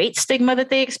for the weight stigma that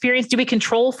they experienced? Did we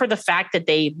control for the fact that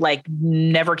they like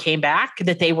never came back,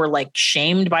 that they were like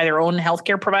shamed by their own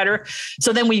healthcare provider?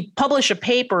 So then we publish a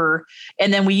paper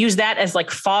and then we use that as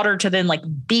like fodder to then like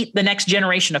beat the next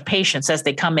generation of patients as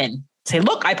they come in. Say,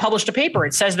 look, I published a paper.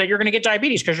 It says that you're going to get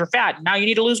diabetes because you're fat. Now you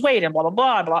need to lose weight and blah, blah,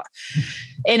 blah, blah.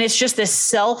 And it's just this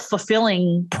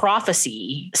self-fulfilling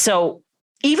prophecy. So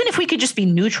even if we could just be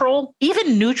neutral,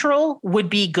 even neutral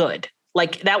would be good.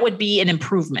 Like that would be an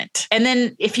improvement. And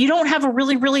then if you don't have a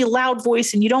really, really loud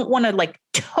voice and you don't want to like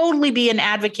totally be an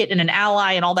advocate and an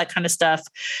ally and all that kind of stuff,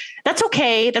 that's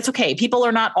okay. That's okay. People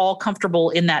are not all comfortable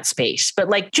in that space, but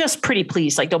like, just pretty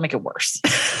please, like, don't make it worse.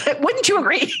 Wouldn't you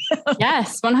agree?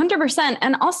 Yes, 100%.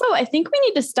 And also I think we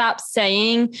need to stop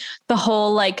saying the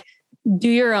whole, like, do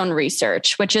your own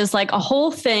research, which is like a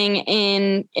whole thing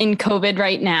in COVID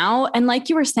right now. And like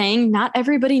you were saying, not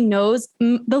everybody knows.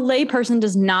 The layperson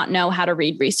does not know how to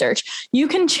read research. You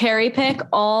can cherry pick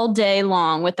all day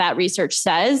long what that research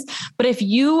says. But if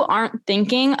you aren't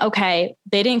thinking, okay,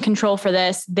 they didn't control for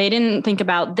this, they didn't think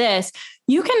about this,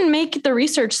 you can make the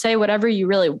research say whatever you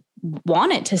really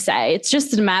want it to say. It's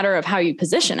just a matter of how you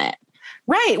position it.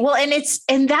 Right. Well,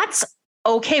 and that's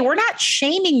okay. We're not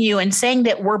shaming you and saying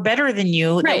that we're better than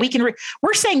you, right, that we can,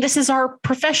 we're saying this is our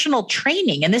professional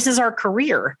training and this is our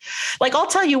career. Like, I'll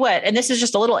tell you what, and this is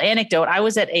just a little anecdote. I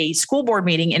was at a school board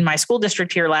meeting in my school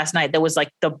district here last night. That was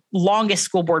like the longest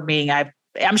school board meeting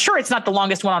I'm sure it's not the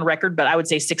longest one on record, but I would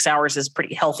say 6 hours is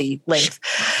pretty healthy length.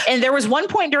 And there was one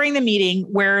point during the meeting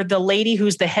where the lady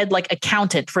who's the head like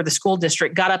accountant for the school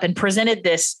district got up and presented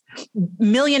this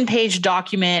 1,000,000-page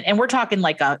document. And we're talking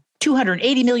like a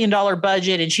 $280 million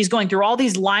budget. And she's going through all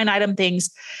these line item things.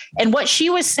 And what she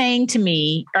was saying to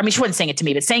me, I mean, she wasn't saying it to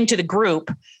me, but saying to the group,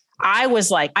 I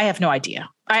was like, I have no idea.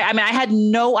 I mean, I had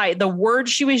the words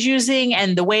she was using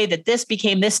and the way that this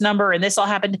became this number and this all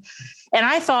happened. And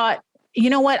I thought, you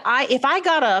know what? If I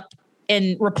got up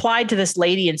and replied to this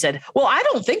lady and said, well, I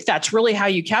don't think that's really how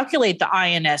you calculate the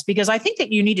INS because I think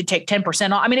that you need to take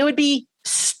 10% off. I mean, it would be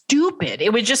stupid.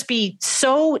 It would just be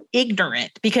so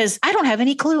ignorant because I don't have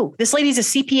any clue. This lady's a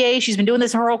CPA. She's been doing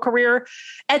this her whole career.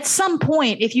 At some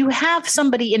point, if you have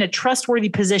somebody in a trustworthy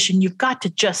position, you've got to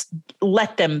just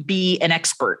let them be an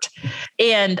expert.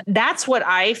 And that's what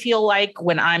I feel like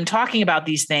when I'm talking about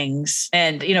these things.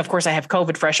 And, you know, of course, I have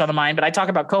COVID fresh on the mind, but I talk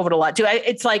about COVID a lot too.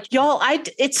 It's like, y'all,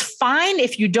 it's fine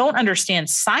if you don't understand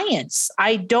science.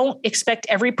 I don't expect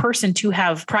every person to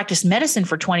have practiced medicine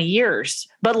for 20 years,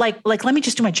 but like, let me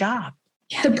just do my job.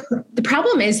 The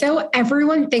problem is though,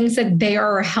 everyone thinks that they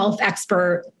are a health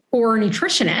expert or a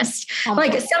nutritionist.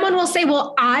 Like someone will say,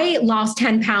 well, I lost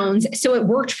 10 pounds, so it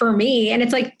worked for me. And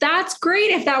it's like, that's great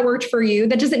if that worked for you.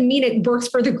 That doesn't mean it works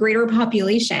for the greater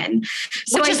population.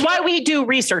 Which is why we do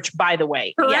research, by the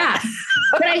way. Correct. Yeah.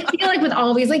 But I feel like with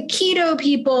all these like keto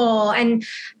people and,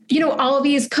 you know, all of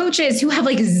these coaches who have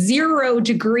like 0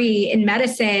 degree in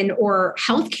medicine or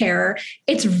healthcare,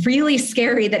 it's really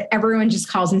scary that everyone just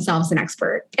calls themselves an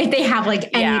expert if they have like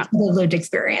any lived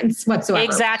experience whatsoever.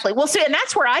 Exactly. Well, so, and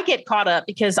that's where I get caught up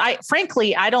because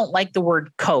frankly, I don't like the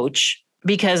word coach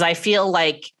because I feel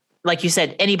like you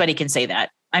said, anybody can say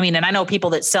that. I mean, and I know people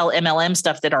that sell MLM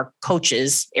stuff that are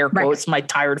coaches, air quotes, my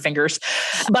tired fingers.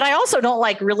 But I also don't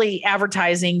like really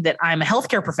advertising that I'm a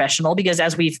healthcare professional because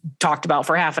as we've talked about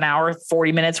for half an hour,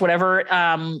 40 minutes, whatever,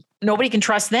 nobody can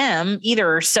trust them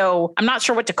either. So I'm not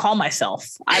sure what to call myself.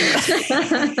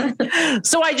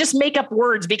 So I just make up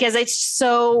words because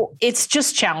it's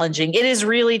just challenging. It is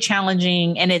really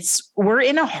challenging. And we're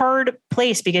in a hard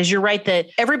place because you're right that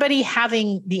everybody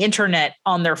having the internet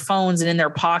on their phones and in their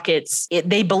pockets,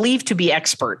 they believe to be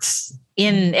experts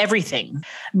in everything.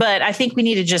 But I think we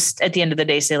need to just at the end of the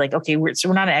day say like, okay, we're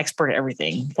not an expert at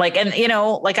everything. Like, and you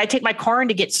know, like I take my car in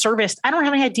to get serviced. I don't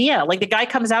have any idea. Like the guy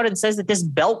comes out and says that this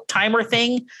belt timer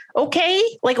thing, okay,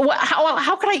 like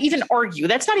how could I even argue?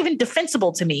 That's not even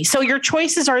defensible to me. So your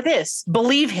choices are this: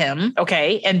 believe him,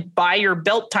 okay, and buy your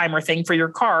belt timer thing for your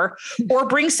car, or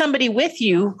bring somebody with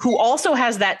you who also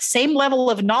has that same level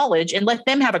of knowledge and let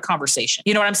them have a conversation.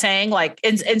 You know what I'm saying? Like,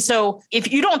 and so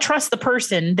if you don't trust the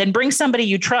person, then bring somebody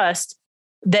you trust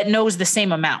that knows the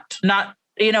same amount. Not,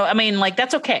 you know, I mean, like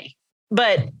that's okay.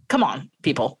 But come on,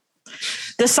 people.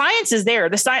 The science is there.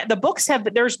 The books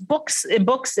there's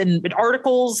books and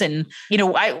articles. And, you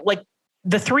know,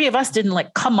 the three of us didn't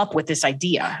like come up with this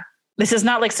idea. This is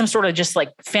not like some sort of just like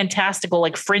fantastical,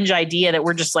 like fringe idea that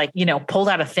we're just like, you know, pulled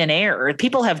out of thin air.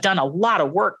 People have done a lot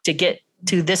of work to get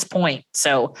to this point.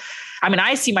 So, I mean,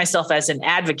 I see myself as an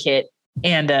advocate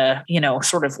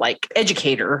sort of like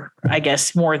educator, I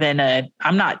guess, more than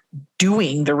I'm not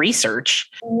doing the research.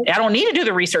 I don't need to do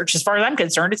the research as far as I'm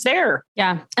concerned. It's there.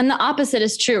 Yeah. And the opposite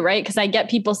is true, right? Because I get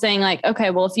people saying like, okay,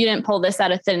 well, if you didn't pull this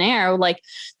out of thin air, like,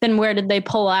 then where did they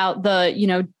pull out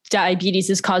the, diabetes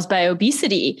is caused by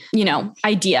obesity,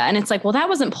 idea? And it's like, well, that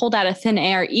wasn't pulled out of thin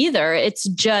air either. It's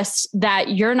just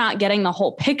that you're not getting the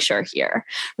whole picture here,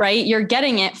 right? You're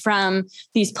getting it from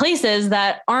these places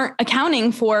that aren't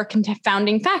accounting for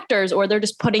confounding factors, or they're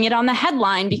just putting it on the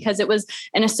headline because it was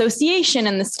an association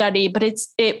in the study, but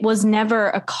it was never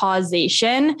a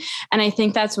causation. And I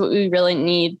think that's what we really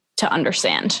need to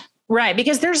understand. Right.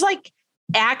 Because there's like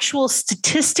actual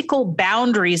statistical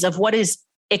boundaries of what is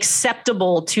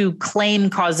acceptable to claim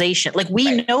causation. Like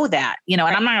we know that, and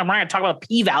I'm not going to talk about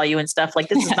p-value and stuff. Like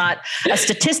this is not a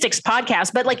statistics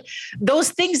podcast, but like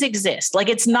those things exist. Like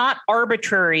it's not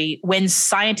arbitrary when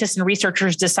scientists and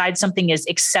researchers decide something is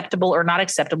acceptable or not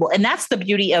acceptable. And that's the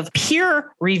beauty of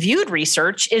peer reviewed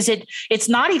research is it's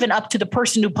not even up to the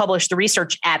person who published the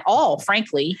research at all.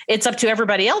 Frankly, it's up to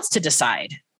everybody else to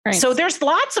decide. Right. So there's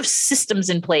lots of systems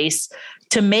in place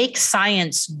to make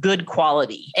science good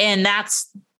quality. And that's,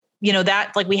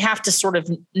 that like we have to sort of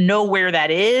know where that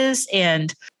is.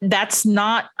 And that's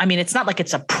not, it's not like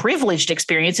it's a privileged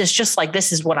experience. It's just like,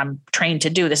 this is what I'm trained to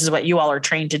do. This is what you all are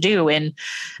trained to do. And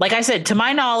like I said, to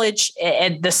my knowledge,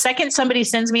 and the second somebody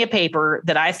sends me a paper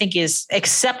that I think is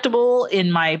acceptable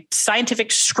in my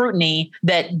scientific scrutiny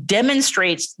that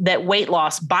demonstrates that weight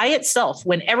loss by itself,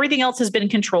 when everything else has been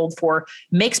controlled for,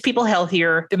 makes people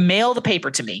healthier, mail the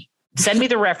paper to me. Send me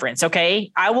the reference.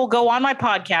 Okay. I will go on my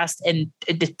podcast and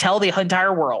tell the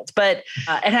entire world, but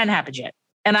it hadn't happened yet.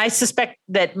 And I suspect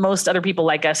that most other people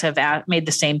like us have made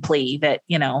the same plea that,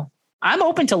 I'm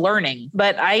open to learning,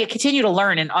 but I continue to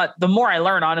learn. And the more I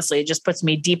learn, honestly, it just puts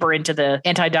me deeper into the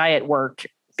anti-diet work,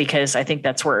 because I think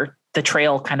that's where the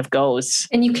trail kind of goes.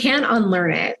 And you can't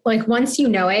unlearn it. Like once you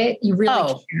know it, you really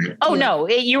can't. Oh no,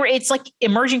 it's like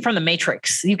emerging from the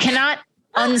matrix. You cannot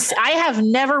I have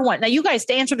never now you guys,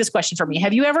 to answer this question for me,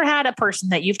 have you ever had a person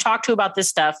that you've talked to about this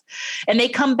stuff and they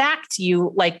come back to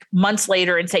you like months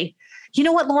later and say, you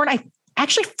know what, Lauren, I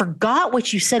actually forgot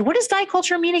what you said. What does diet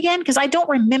culture mean again? Because I don't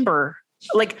remember.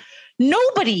 Like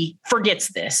nobody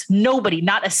forgets this. Nobody,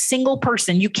 not a single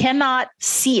person. You cannot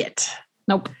see it.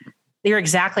 Nope. You're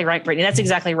exactly right, Brittany. That's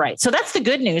exactly right. So that's the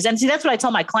good news. And see, that's what I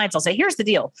tell my clients. I'll say, here's the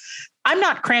deal. I'm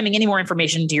not cramming any more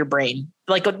information into your brain.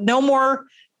 Like no more.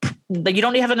 Like you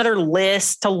don't have another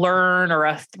list to learn or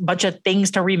a bunch of things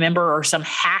to remember or some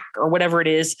hack or whatever it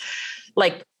is.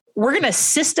 Like we're going to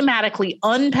systematically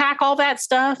unpack all that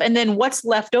stuff. And then what's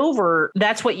left over,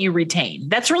 that's what you retain.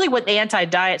 That's really what the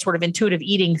anti-diet sort of intuitive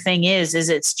eating thing is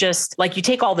it's just like you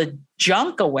take all the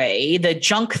junk away, the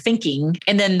junk thinking,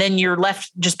 and then you're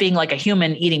left just being like a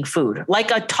human eating food, like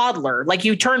a toddler. Like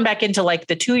you turn back into like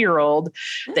the 2-year-old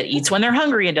that eats when they're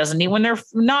hungry and doesn't eat when they're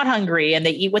not hungry, and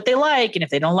they eat what they like. And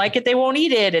if they don't like it, they won't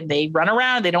eat it. And they run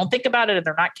around, they don't think about it, and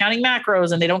they're not counting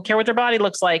macros, and they don't care what their body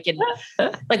looks like. And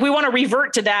like we want to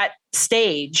revert to that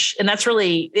stage. And that's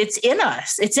really, it's in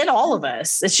us. It's in all of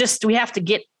us. It's just, we have to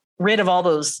get rid of all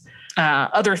those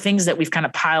other things that we've kind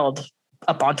of piled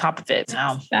up on top of it.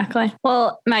 Exactly.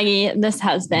 Well, Maggie, this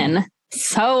has been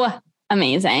so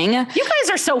amazing. You guys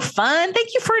are so fun.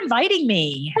 Thank you for inviting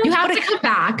me. You have to come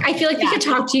back. I feel like we could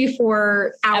talk to you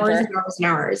for hours and hours and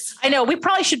hours. I know. We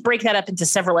probably should break that up into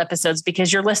several episodes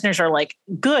because your listeners are like,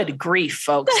 good grief,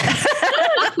 folks.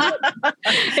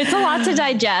 It's a lot to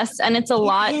digest, and it's a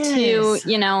lot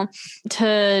to,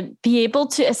 to be able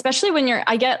to, especially when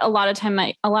I get a lot of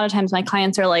times my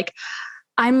clients are like,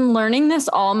 I'm learning this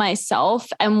all myself.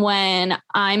 And when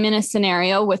I'm in a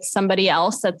scenario with somebody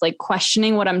else that's like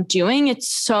questioning what I'm doing,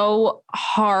 it's so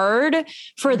hard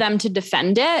for them to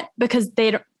defend it because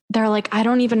they're like, I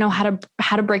don't even know how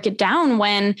to break it down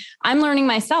when I'm learning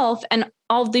myself, and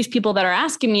all of these people that are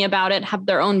asking me about it have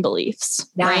their own beliefs.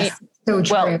 Right. So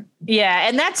true. Well, yeah.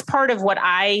 And that's part of what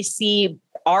I see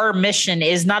our mission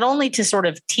is, not only to sort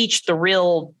of teach the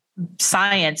real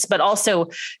science, but also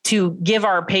to give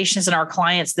our patients and our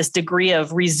clients this degree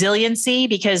of resiliency,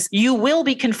 because you will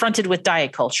be confronted with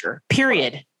diet culture,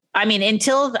 period. I mean,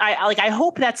 until I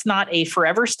hope that's not a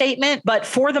forever statement, but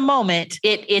for the moment,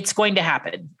 it's going to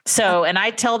happen. So, and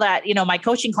I tell that, my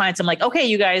coaching clients, I'm like, okay,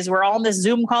 you guys, we're all on this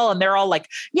Zoom call, and they're all like,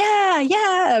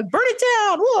 yeah, burn it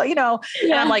down. Whoa,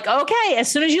 and I'm like, okay, as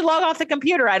soon as you log off the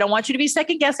computer, I don't want you to be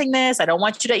second guessing this. I don't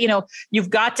want you to, you've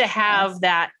got to have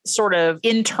that sort of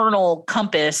internal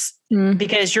compass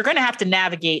because you're going to have to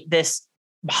navigate this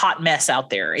hot mess out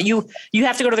there. You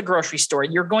have to go to the grocery store.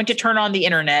 You're going to turn on the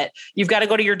internet. You've got to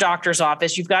go to your doctor's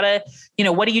office. You've got to,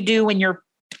 what do you do when your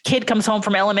kid comes home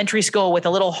from elementary school with a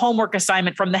little homework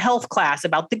assignment from the health class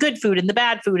about the good food and the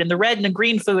bad food and the red and the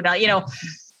green food?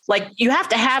 Like you have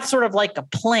to have sort of like a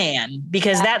plan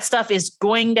because that stuff is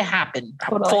going to happen.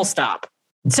 Totally. Full stop.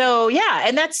 So yeah.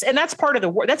 And that's part of the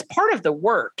work. That's part of the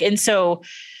work. And so,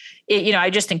 I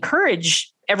just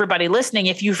encourage everybody listening,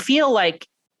 if you feel like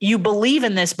you believe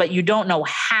in this, but you don't know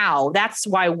how, that's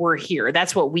why we're here.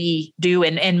 That's what we do.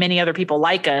 And many other people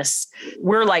like us,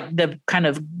 we're like the kind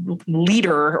of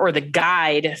leader or the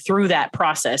guide through that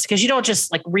process. Cause you don't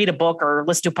just like read a book or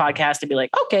listen to a podcast and be like,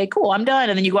 okay, cool, I'm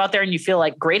done. And then you go out there and you feel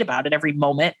like great about it every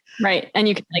moment. Right. And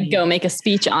you can like go make a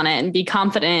speech on it and be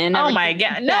confident. Oh my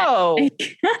God. No,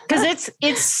 cause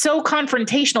it's so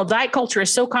confrontational. Diet culture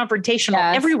is so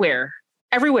confrontational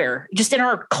everywhere, just in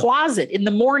our closet, in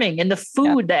the morning, in the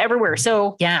food, everywhere.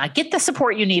 So yeah, get the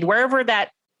support you need wherever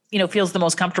that, feels the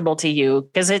most comfortable to you.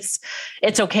 Cause it's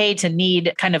okay to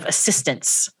need kind of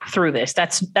assistance through this.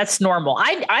 That's normal.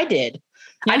 I did.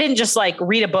 Yeah. I didn't just like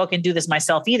read a book and do this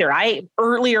myself either.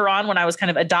 Earlier on when I was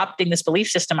kind of adopting this belief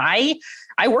system, I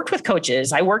worked with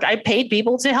coaches. I paid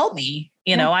people to help me.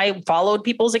 I followed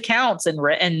people's accounts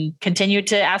and continued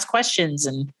to ask questions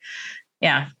and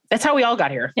that's how we all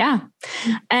got here. Yeah.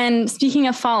 And speaking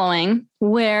of following,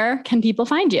 where can people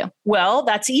find you? Well,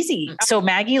 that's easy. So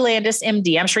Maggie Landes,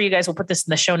 MD, I'm sure you guys will put this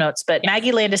in the show notes, but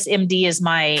Maggie Landes, MD is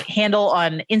my handle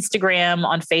on Instagram,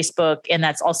 on Facebook. And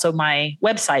that's also my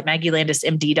website,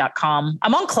 maggielandesmd.com.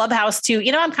 I'm on Clubhouse too.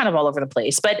 I'm kind of all over the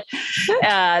place, but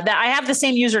I have the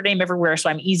same username everywhere. So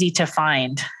I'm easy to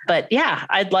find, but yeah,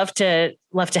 I'd love to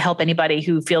help anybody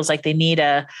who feels like they need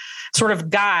a sort of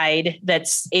guide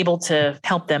that's able to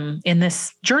help them in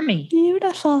this journey.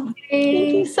 Beautiful.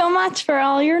 Thank you so much for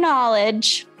all your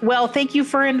knowledge. Well, thank you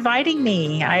for inviting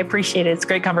me. I appreciate it. It's a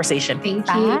great conversation. Thank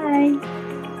you. Bye.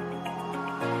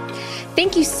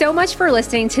 Thank you so much for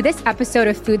listening to this episode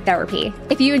of Food Therapy.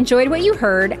 If you enjoyed what you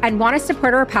heard and want to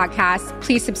support our podcast,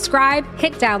 please subscribe,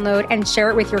 hit download, and share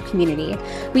it with your community.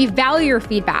 We value your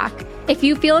feedback. If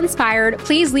you feel inspired,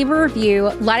 please leave a review,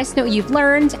 let us know what you've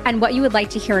learned and what you would like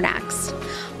to hear next.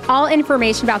 All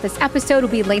information about this episode will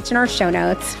be linked in our show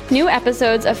notes. New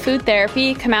episodes of Food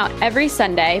Therapy come out every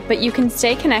Sunday, but you can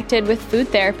stay connected with Food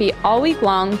Therapy all week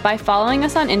long by following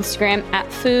us on Instagram at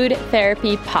Food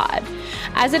Therapy Pod.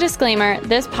 As a disclaimer,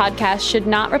 this podcast should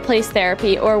not replace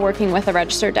therapy or working with a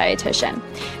registered dietitian.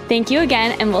 Thank you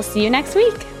again, and we'll see you next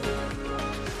week.